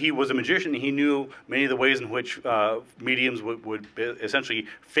because he was a magician, he knew many of the ways in which mediums would essentially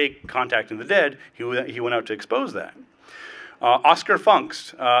fake contacting the dead. He went out to expose that. Oscar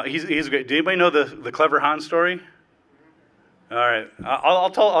Funkst, he's great. Did anybody know the Clever Hans story? All right,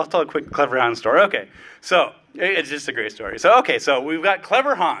 I'll tell a quick Clever Hans story. Okay, so it's just a great story. So we've got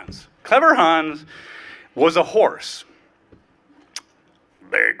Clever Hans. Clever Hans was a horse.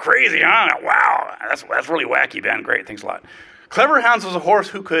 Very crazy, huh? Wow, that's really wacky, Ben. Great, thanks a lot. Clever Hans was a horse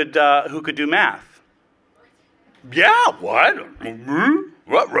who could do math. Yeah, what?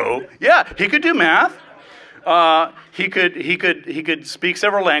 What? Yeah, he could do math. He could speak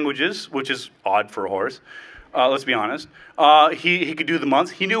several languages, which is odd for a horse. Let's be honest. He could do the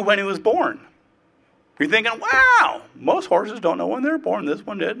months. He knew when he was born. You're thinking, wow, most horses don't know when they're born. This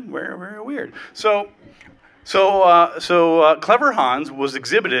one did. Very, very weird. So Clever Hans was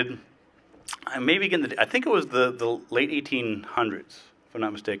exhibited. I think it was the late 1800s, if I'm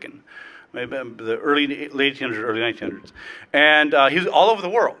not mistaken. Maybe the late 1800s, early 1900s, and he was all over the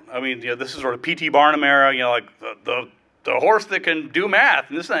world. This is sort of P.T. Barnum era. Like the horse that can do math,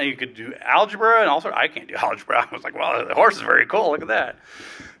 and this and that. You could do algebra, and also I can't do algebra. I was like, well, the horse is very cool. Look at that.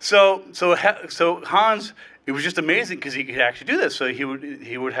 So Hans, it was just amazing because he could actually do this. So he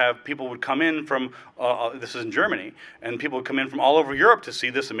would have people would come in from this is in Germany, and people would come in from all over Europe to see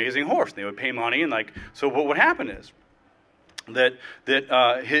this amazing horse. They would pay money, and like, so what would happen is that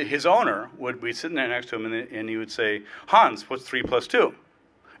his owner would be sitting there next to him, and he would say, Hans, what's 3 + 2?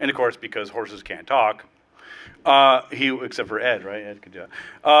 And of course, because horses can't talk, except for Ed, right? Ed could do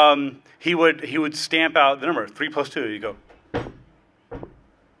it. He would stamp out the number 3 + 2. You go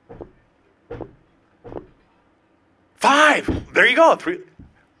 5. There you go. 3.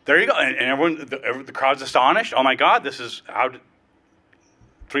 There you go. And everyone, the crowd's astonished. Oh my God, this is how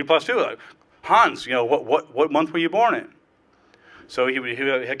 3 + 2. Like, Hans, you know what month were you born in? So he would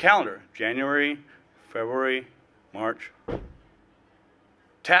have a calendar: January, February, March.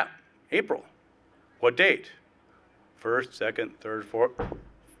 Tap April. What date? 1st, 2nd, 3rd, 4th.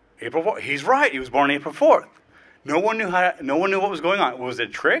 April 4th. He's right. He was born April 4th. No one knew what was going on. Was it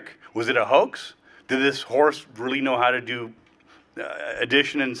a trick? Was it a hoax? Did this horse really know how to do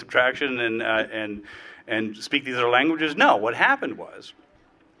addition and subtraction and speak these other languages? No. What happened was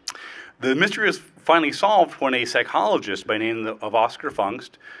the mystery was finally solved when a psychologist by the name of Oscar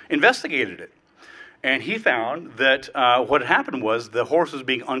Fungst investigated it. And he found that what had happened was the horse was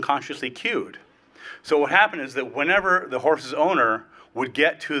being unconsciously cued. So what happened is that whenever the horse's owner would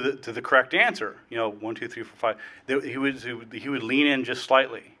get to the correct answer, 1, 2, 3, 4, 5, he would lean in just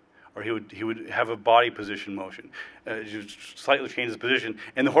slightly, or he would have a body position motion, slightly change his position,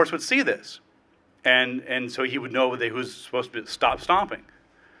 and the horse would see this, and so he would know that he was supposed to stop stomping.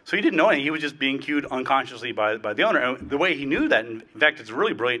 So he didn't know anything. He was just being cued unconsciously by the owner. And the way he knew that, in fact, it's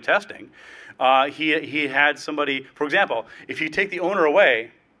really brilliant testing. He had somebody, for example, if you take the owner away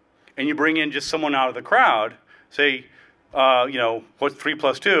and you bring in just someone out of the crowd, say, what's 3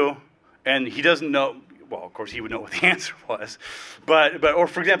 + 2, and he doesn't know. Well, of course, he would know what the answer was, or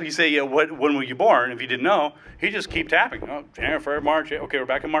for example, you say, when were you born? If he didn't know, he just keep tapping. Oh, January, February, March. Okay, we're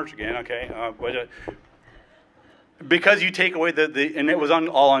back in March again. Okay, because you take away and it was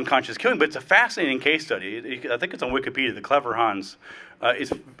all unconscious killing, but it's a fascinating case study. I think it's on Wikipedia, The Clever Hans.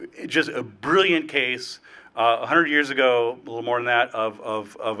 It's just a brilliant case, 100 years ago, a little more than that,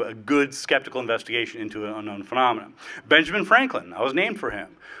 of a good skeptical investigation into an unknown phenomenon. Benjamin Franklin, I was named for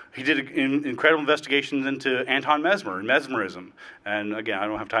him. He did incredible investigations into Anton Mesmer and mesmerism. And again, I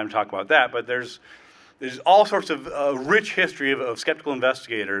don't have time to talk about that, but there's all sorts of rich history of skeptical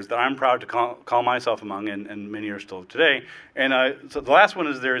investigators that I'm proud to call myself among, and many are still today. And so the last one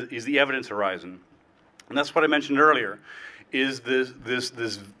is the evidence horizon, and that's what I mentioned earlier, is this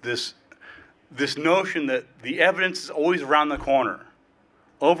notion that the evidence is always around the corner,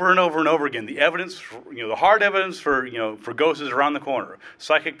 over and over and over again. The evidence, the hard evidence for ghosts is around the corner.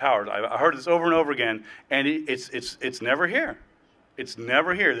 Psychic powers. I heard this over and over again, and it's never here. It's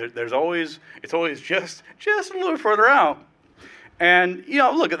never here. It's always just a little further out. And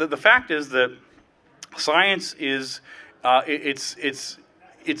look, the fact is that science is it's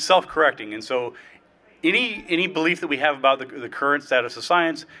self-correcting, and so any belief that we have about the current status of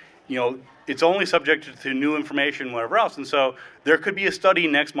science, it's only subject to new information, whatever else. And so there could be a study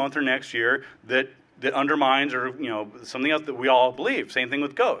next month or next year that undermines or something else that we all believe. Same thing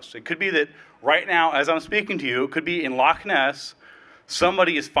with ghosts. It could be that right now, as I'm speaking to you, it could be in Loch Ness.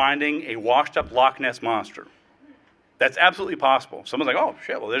 Somebody is finding a washed-up Loch Ness monster. That's absolutely possible. Someone's like, oh,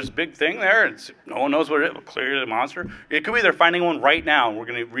 shit, well, there's a big thing there, and no one knows what it is. Well, clearly a monster. It could be they're finding one right now, and we're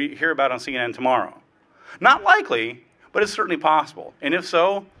going to hear about it on CNN tomorrow. Not likely, but it's certainly possible. And if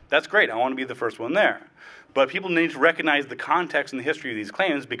so, that's great. I want to be the first one there. But people need to recognize the context and the history of these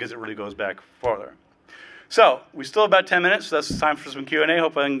claims because it really goes back farther. So we still have about 10 minutes, so that's time for some Q&A.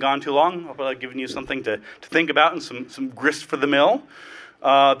 Hope I haven't gone too long. Hope I've given you something to think about and some grist for the mill.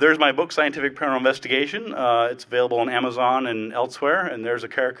 There's my book, Scientific Paranormal Investigation. It's available on Amazon and elsewhere, and there's a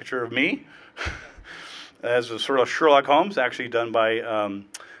caricature of me as a sort of Sherlock Holmes, actually done by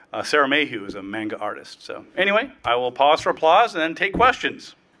Sarah Mayhew, who's a manga artist. So anyway, I will pause for applause and then take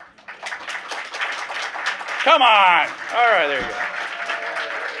questions. Come on! All right, there you go.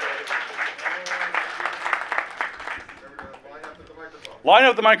 Line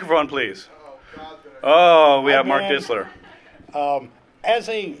up the microphone, please. Oh, we have Mark Disler. As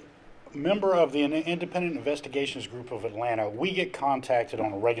a member of the Independent Investigations Group of Atlanta, we get contacted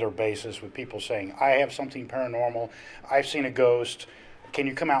on a regular basis with people saying, I have something paranormal, I've seen a ghost, can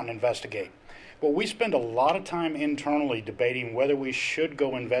you come out and investigate? Well, we spend a lot of time internally debating whether we should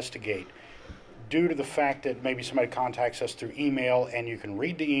go investigate due to the fact that maybe somebody contacts us through email and you can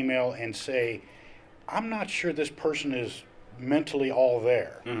read the email and say, I'm not sure this person is mentally all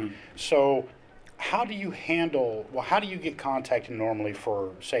there. So how do you handle, well, how do you get contacted normally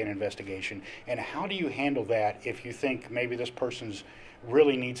for, say, an investigation? And how do you handle that if you think maybe this person's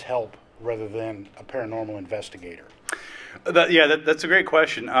really needs help rather than a paranormal investigator? That's a great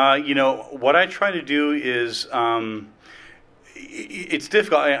question. You know, what I try to do is, it's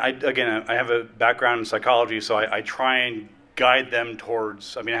difficult. Again, I have a background in psychology, so I try and guide them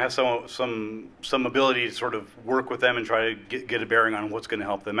towards, I mean, I have some ability to sort of work with them and try to get a bearing on what's going to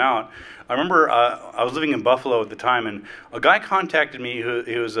help them out. I remember I was living in Buffalo at the time, and a guy contacted me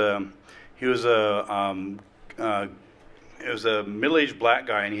he was a middle-aged black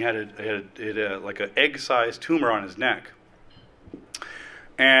guy, and he had like an egg-sized tumor on his neck.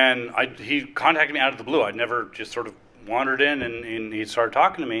 And he contacted me out of the blue. I'd never just sort of wandered in, and he started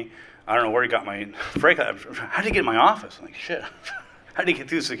talking to me. I don't know where he got my, how did he get in my office? I'm like, shit, how did he get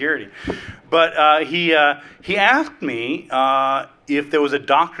through security? But he asked me if there was a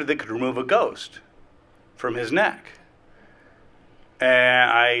doctor that could remove a ghost from his neck.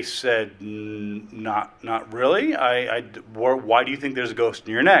 And I said, not really. Why do you think there's a ghost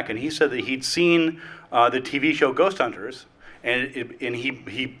in your neck? And he said that he'd seen the TV show Ghost Hunters, and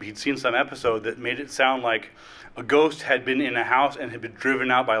he'd seen some episode that made it sound like a ghost had been in a house and had been driven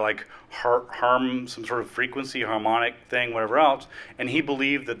out by like some sort of frequency, harmonic thing, whatever else, and he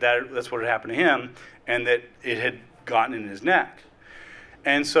believed that's what had happened to him, and that it had gotten in his neck.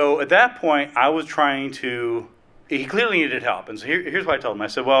 And so at that point, I was trying to. He clearly needed help, and so here's what I told him. I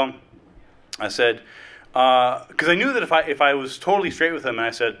said, well, because I knew that if I was totally straight with him and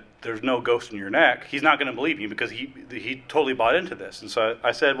I said, there's no ghost in your neck, he's not going to believe me because he totally bought into this. And so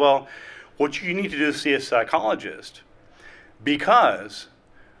I said, well, what you need to do is see a psychologist, because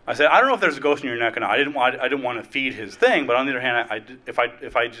I said, I don't know if there's a ghost in your neck or not. I didn't want to feed his thing, but on the other hand, if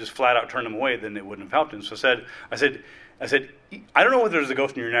I just flat out turned him away, then it wouldn't have helped him. So I said, I don't know whether there's a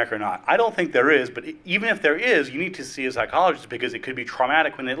ghost in your neck or not. I don't think there is, but even if there is, you need to see a psychologist because it could be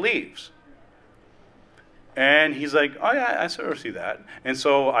traumatic when it leaves. And he's like, oh yeah, I sort of see that. And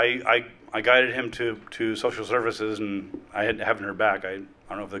so I guided him to social services, and I haven't heard back. I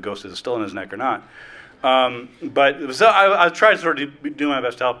don't know if the ghost is still in his neck or not. But so I tried to sort of do my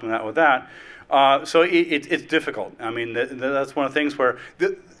best to help him out with that. So it's difficult. I mean, that's one of the things where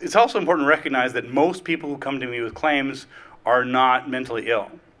it's also important to recognize that most people who come to me with claims are not mentally ill.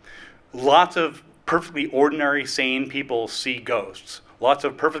 Lots of perfectly ordinary, sane people see ghosts. Lots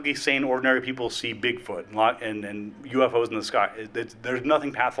of perfectly sane, ordinary people see Bigfoot and UFOs in the sky. There's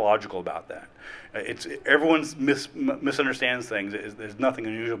nothing pathological about that. Everyone misunderstands things. There's nothing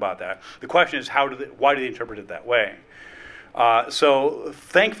unusual about that. The question is, why do they interpret it that way? So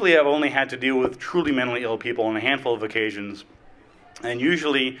thankfully, I've only had to deal with truly mentally ill people on a handful of occasions. And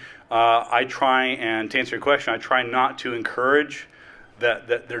usually, I try, and to answer your question, I try not to encourage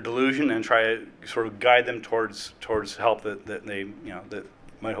that their delusion and try to sort of guide them towards help that they that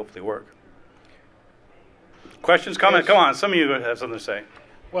might hopefully work. Questions, comments? Come on, some of you have something to say.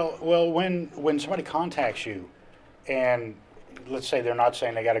 Well, when somebody contacts you, and let's say they're not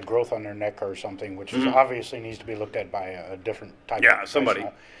saying they got a growth on their neck or something, which is obviously needs to be looked at by a different type of somebody.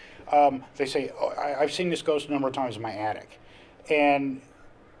 They say, oh, I've seen this ghost a number of times in my attic, and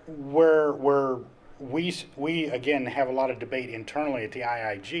where we again have a lot of debate internally at the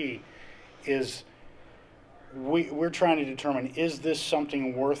IIG is we're trying to determine, is this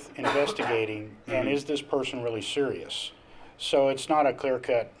something worth investigating, and is this person really serious? So it's not a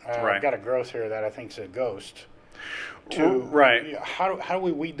clear-cut, I've got a growth here that I think is a ghost. How do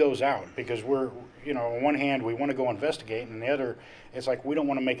we weed those out? Because we're, on one hand, we want to go investigate, and the other, it's like we don't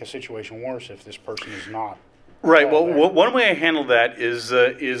want to make a situation worse if this person is not. Right. Well, one way I handle that is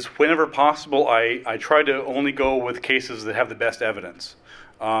whenever possible, I try to only go with cases that have the best evidence.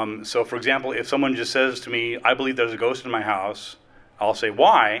 So, for example, if someone just says to me, I believe there's a ghost in my house, I'll say,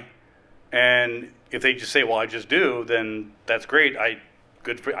 why? And if they just say, well, I just do, then that's great.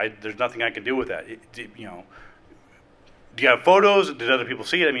 There's nothing I can do with that. Do you have photos? Did other people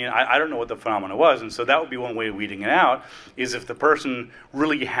see it? I mean, I don't know what the phenomenon was, and so that would be one way of weeding it out, is if the person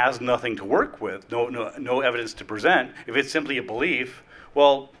really has nothing to work with, no evidence to present. If it's simply a belief,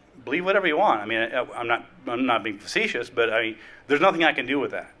 well, believe whatever you want. I mean, I'm not being facetious, but there's nothing I can do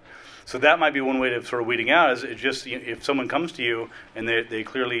with that. So that might be one way of sort of weeding out, is just if someone comes to you and they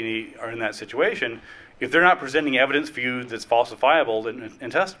clearly are in that situation, if they're not presenting evidence for you that's falsifiable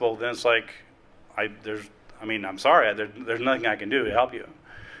and testable, then it's like, I'm sorry, there's nothing I can do to help you.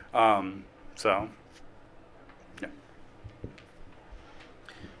 So, yeah.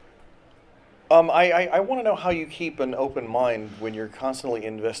 I want to know how you keep an open mind when you're constantly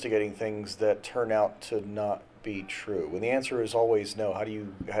investigating things that turn out to not be true. When the answer is always no, how do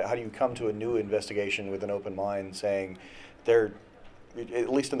you come to a new investigation with an open mind, saying there,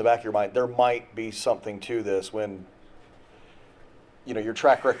 at least in the back of your mind, there might be something to this, when your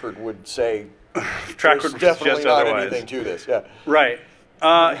track record would say there's definitely not anything to this. Yeah. Right.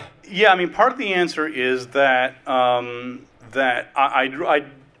 Yeah. I mean, part of the answer is that that I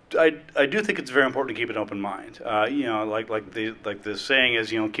do think it's very important to keep an open mind. Like the saying is,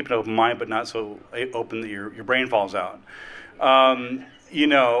 keep an open mind, but not so open that your brain falls out.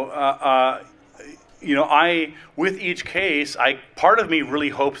 With each case, part of me really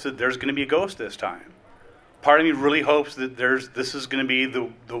hopes that there's going to be a ghost this time. Part of me really hopes that this is going to be the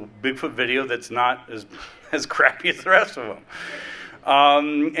Bigfoot video that's not as crappy as the rest of them.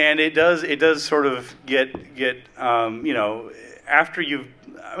 And it does sort of get after you've.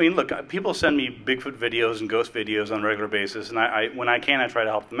 I mean, look, people send me Bigfoot videos and ghost videos on a regular basis, and when I can, I try to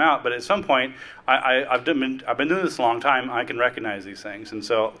help them out. But at some point, I've been doing this a long time. I can recognize these things, and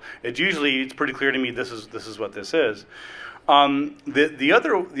so it's pretty clear to me this is what this is. The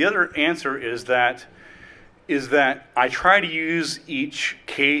other answer is that I try to use each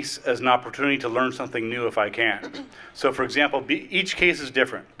case as an opportunity to learn something new if I can. So, for example, each case is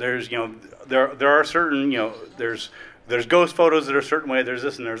different. There are certain there's ghost photos that are a certain way, there's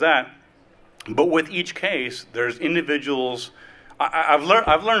this and there's that. But with each case, there's individuals. I've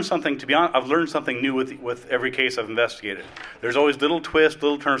learned something, to be honest, I've learned something new with every case I've investigated. There's always little twists,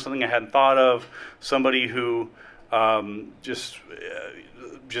 little turns, something I hadn't thought of, somebody who just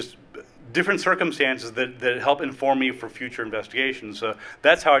different circumstances that help inform me for future investigations. So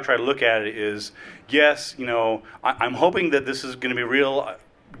that's how I try to look at it is, yes, I'm hoping that this is going to be real.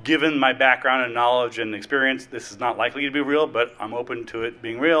 Given my background and knowledge and experience, this is not likely to be real, but I'm open to it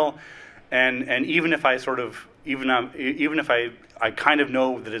being real. And even if I even if I kind of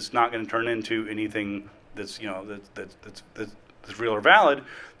know that it's not going to turn into anything that's that's real or valid,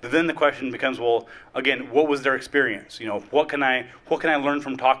 then the question becomes, well, again, what was their experience? What can I learn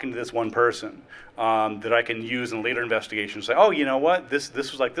from talking to this one person that I can use in later investigations? Say, oh, you know what, this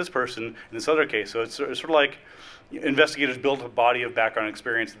was like this person in this other case. So it's sort of like investigators build a body of background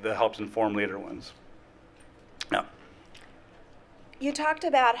experience that helps inform later ones. Yeah. You talked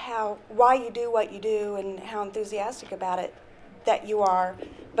about why you do what you do and how enthusiastic about it that you are,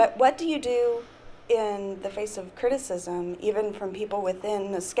 but what do you do in the face of criticism, even from people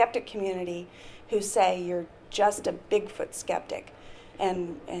within the skeptic community who say you're just a Bigfoot skeptic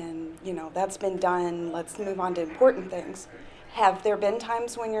and that's been done, let's move on to important things? Have there been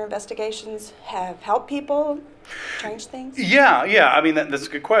times when your investigations have helped people change things? Yeah. I mean, that's a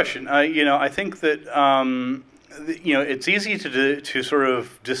good question. I think that it's easy to sort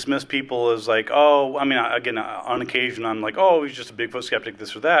of dismiss people as like, oh, I mean, again, on occasion, I'm like, oh, he's just a Bigfoot skeptic,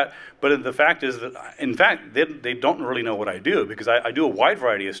 this or that. But the fact is that, in fact, they don't really know what I do, because I do a wide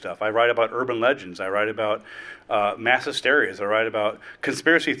variety of stuff. I write about urban legends. I write about mass hysterias. I write about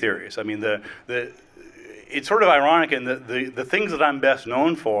conspiracy theories. I mean, it's sort of ironic in that the things that I'm best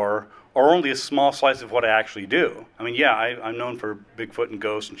known for are only a small slice of what I actually do. I mean, yeah, I'm known for Bigfoot and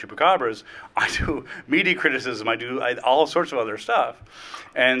ghosts and chupacabras. I do media criticism. I do all sorts of other stuff.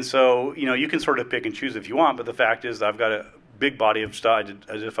 And so, you can sort of pick and choose if you want, but the fact is that I've got a big body of stuff.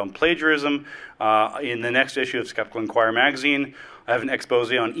 I did on plagiarism. In the next issue of Skeptical Inquirer magazine, I have an expose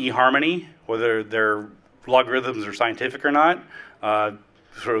on eHarmony, whether their logarithms are scientific or not.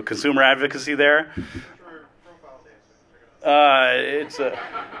 Sort of consumer advocacy there.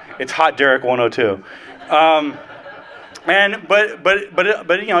 It's Hot Derek 102,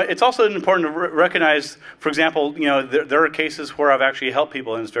 but it's also important to recognize. For example, there are cases where I've actually helped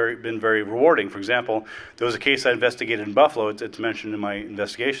people, and it's been very rewarding. For example, there was a case I investigated in Buffalo. It's mentioned in my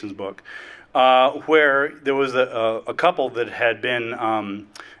investigations book, where there was a couple that had been.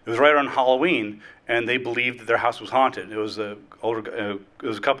 It was right around Halloween, and they believed that their house was haunted. It was a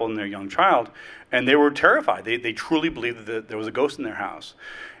couple and their young child, and they were terrified. They truly believed that there was a ghost in their house,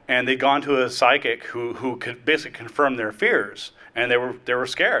 and they'd gone to a psychic who could basically confirm their fears, and they were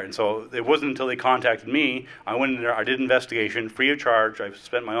scared. And so it wasn't until they contacted me. I went in there. I did an investigation free of charge. I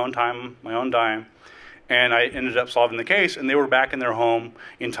spent my own time, my own dime, and I ended up solving the case. And they were back in their home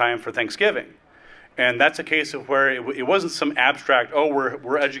in time for Thanksgiving. And that's a case of where it wasn't some abstract, oh,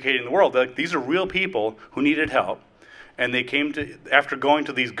 we're educating the world. Like, these are real people who needed help. and they came to, after going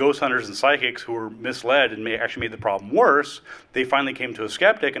to these ghost hunters and psychics who were misled and actually made the problem worse, they finally came to a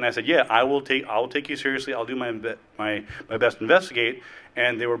skeptic, and I said, yeah, I'll take you seriously, I'll do my best to investigate,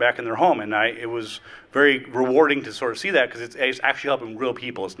 and they were back in their home, and it was very rewarding to sort of see that, because it's actually helping real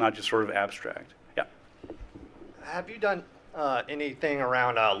people, it's not just sort of abstract. Yeah. Have you done anything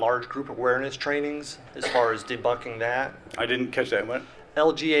around large group awareness trainings as far as debunking that? I didn't catch that. What?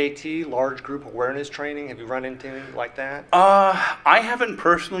 LGAT, large group awareness training. Have you run into anything like that? I haven't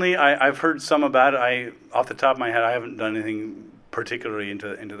personally. I've heard some about it. Off the top of my head, I haven't done anything particularly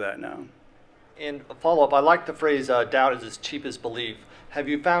into that now. And a follow-up, I like the phrase doubt is as cheap as belief. Have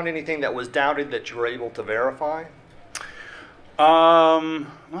you found anything that was doubted that you were able to verify? Well,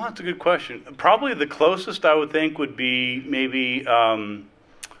 that's a good question. Probably the closest I would think would be maybe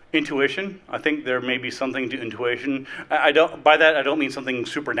intuition. I think there may be something to intuition. By that I don't mean something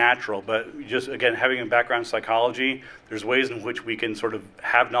supernatural, but just, again, having a background in psychology, there's ways in which we can sort of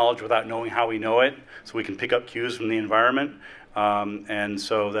have knowledge without knowing how we know it, so we can pick up cues from the environment. And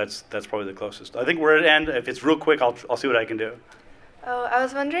so that's probably the closest. I think we're at the end. If it's real quick, I'll see what I can do. Oh, I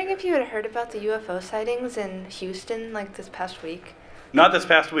was wondering if you had heard about the UFO sightings in Houston, like this past week. Not this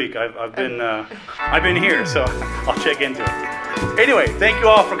past week. I've been here, so I'll check into it. Anyway, thank you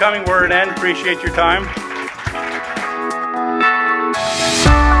all for coming. We're at an end. Appreciate your time.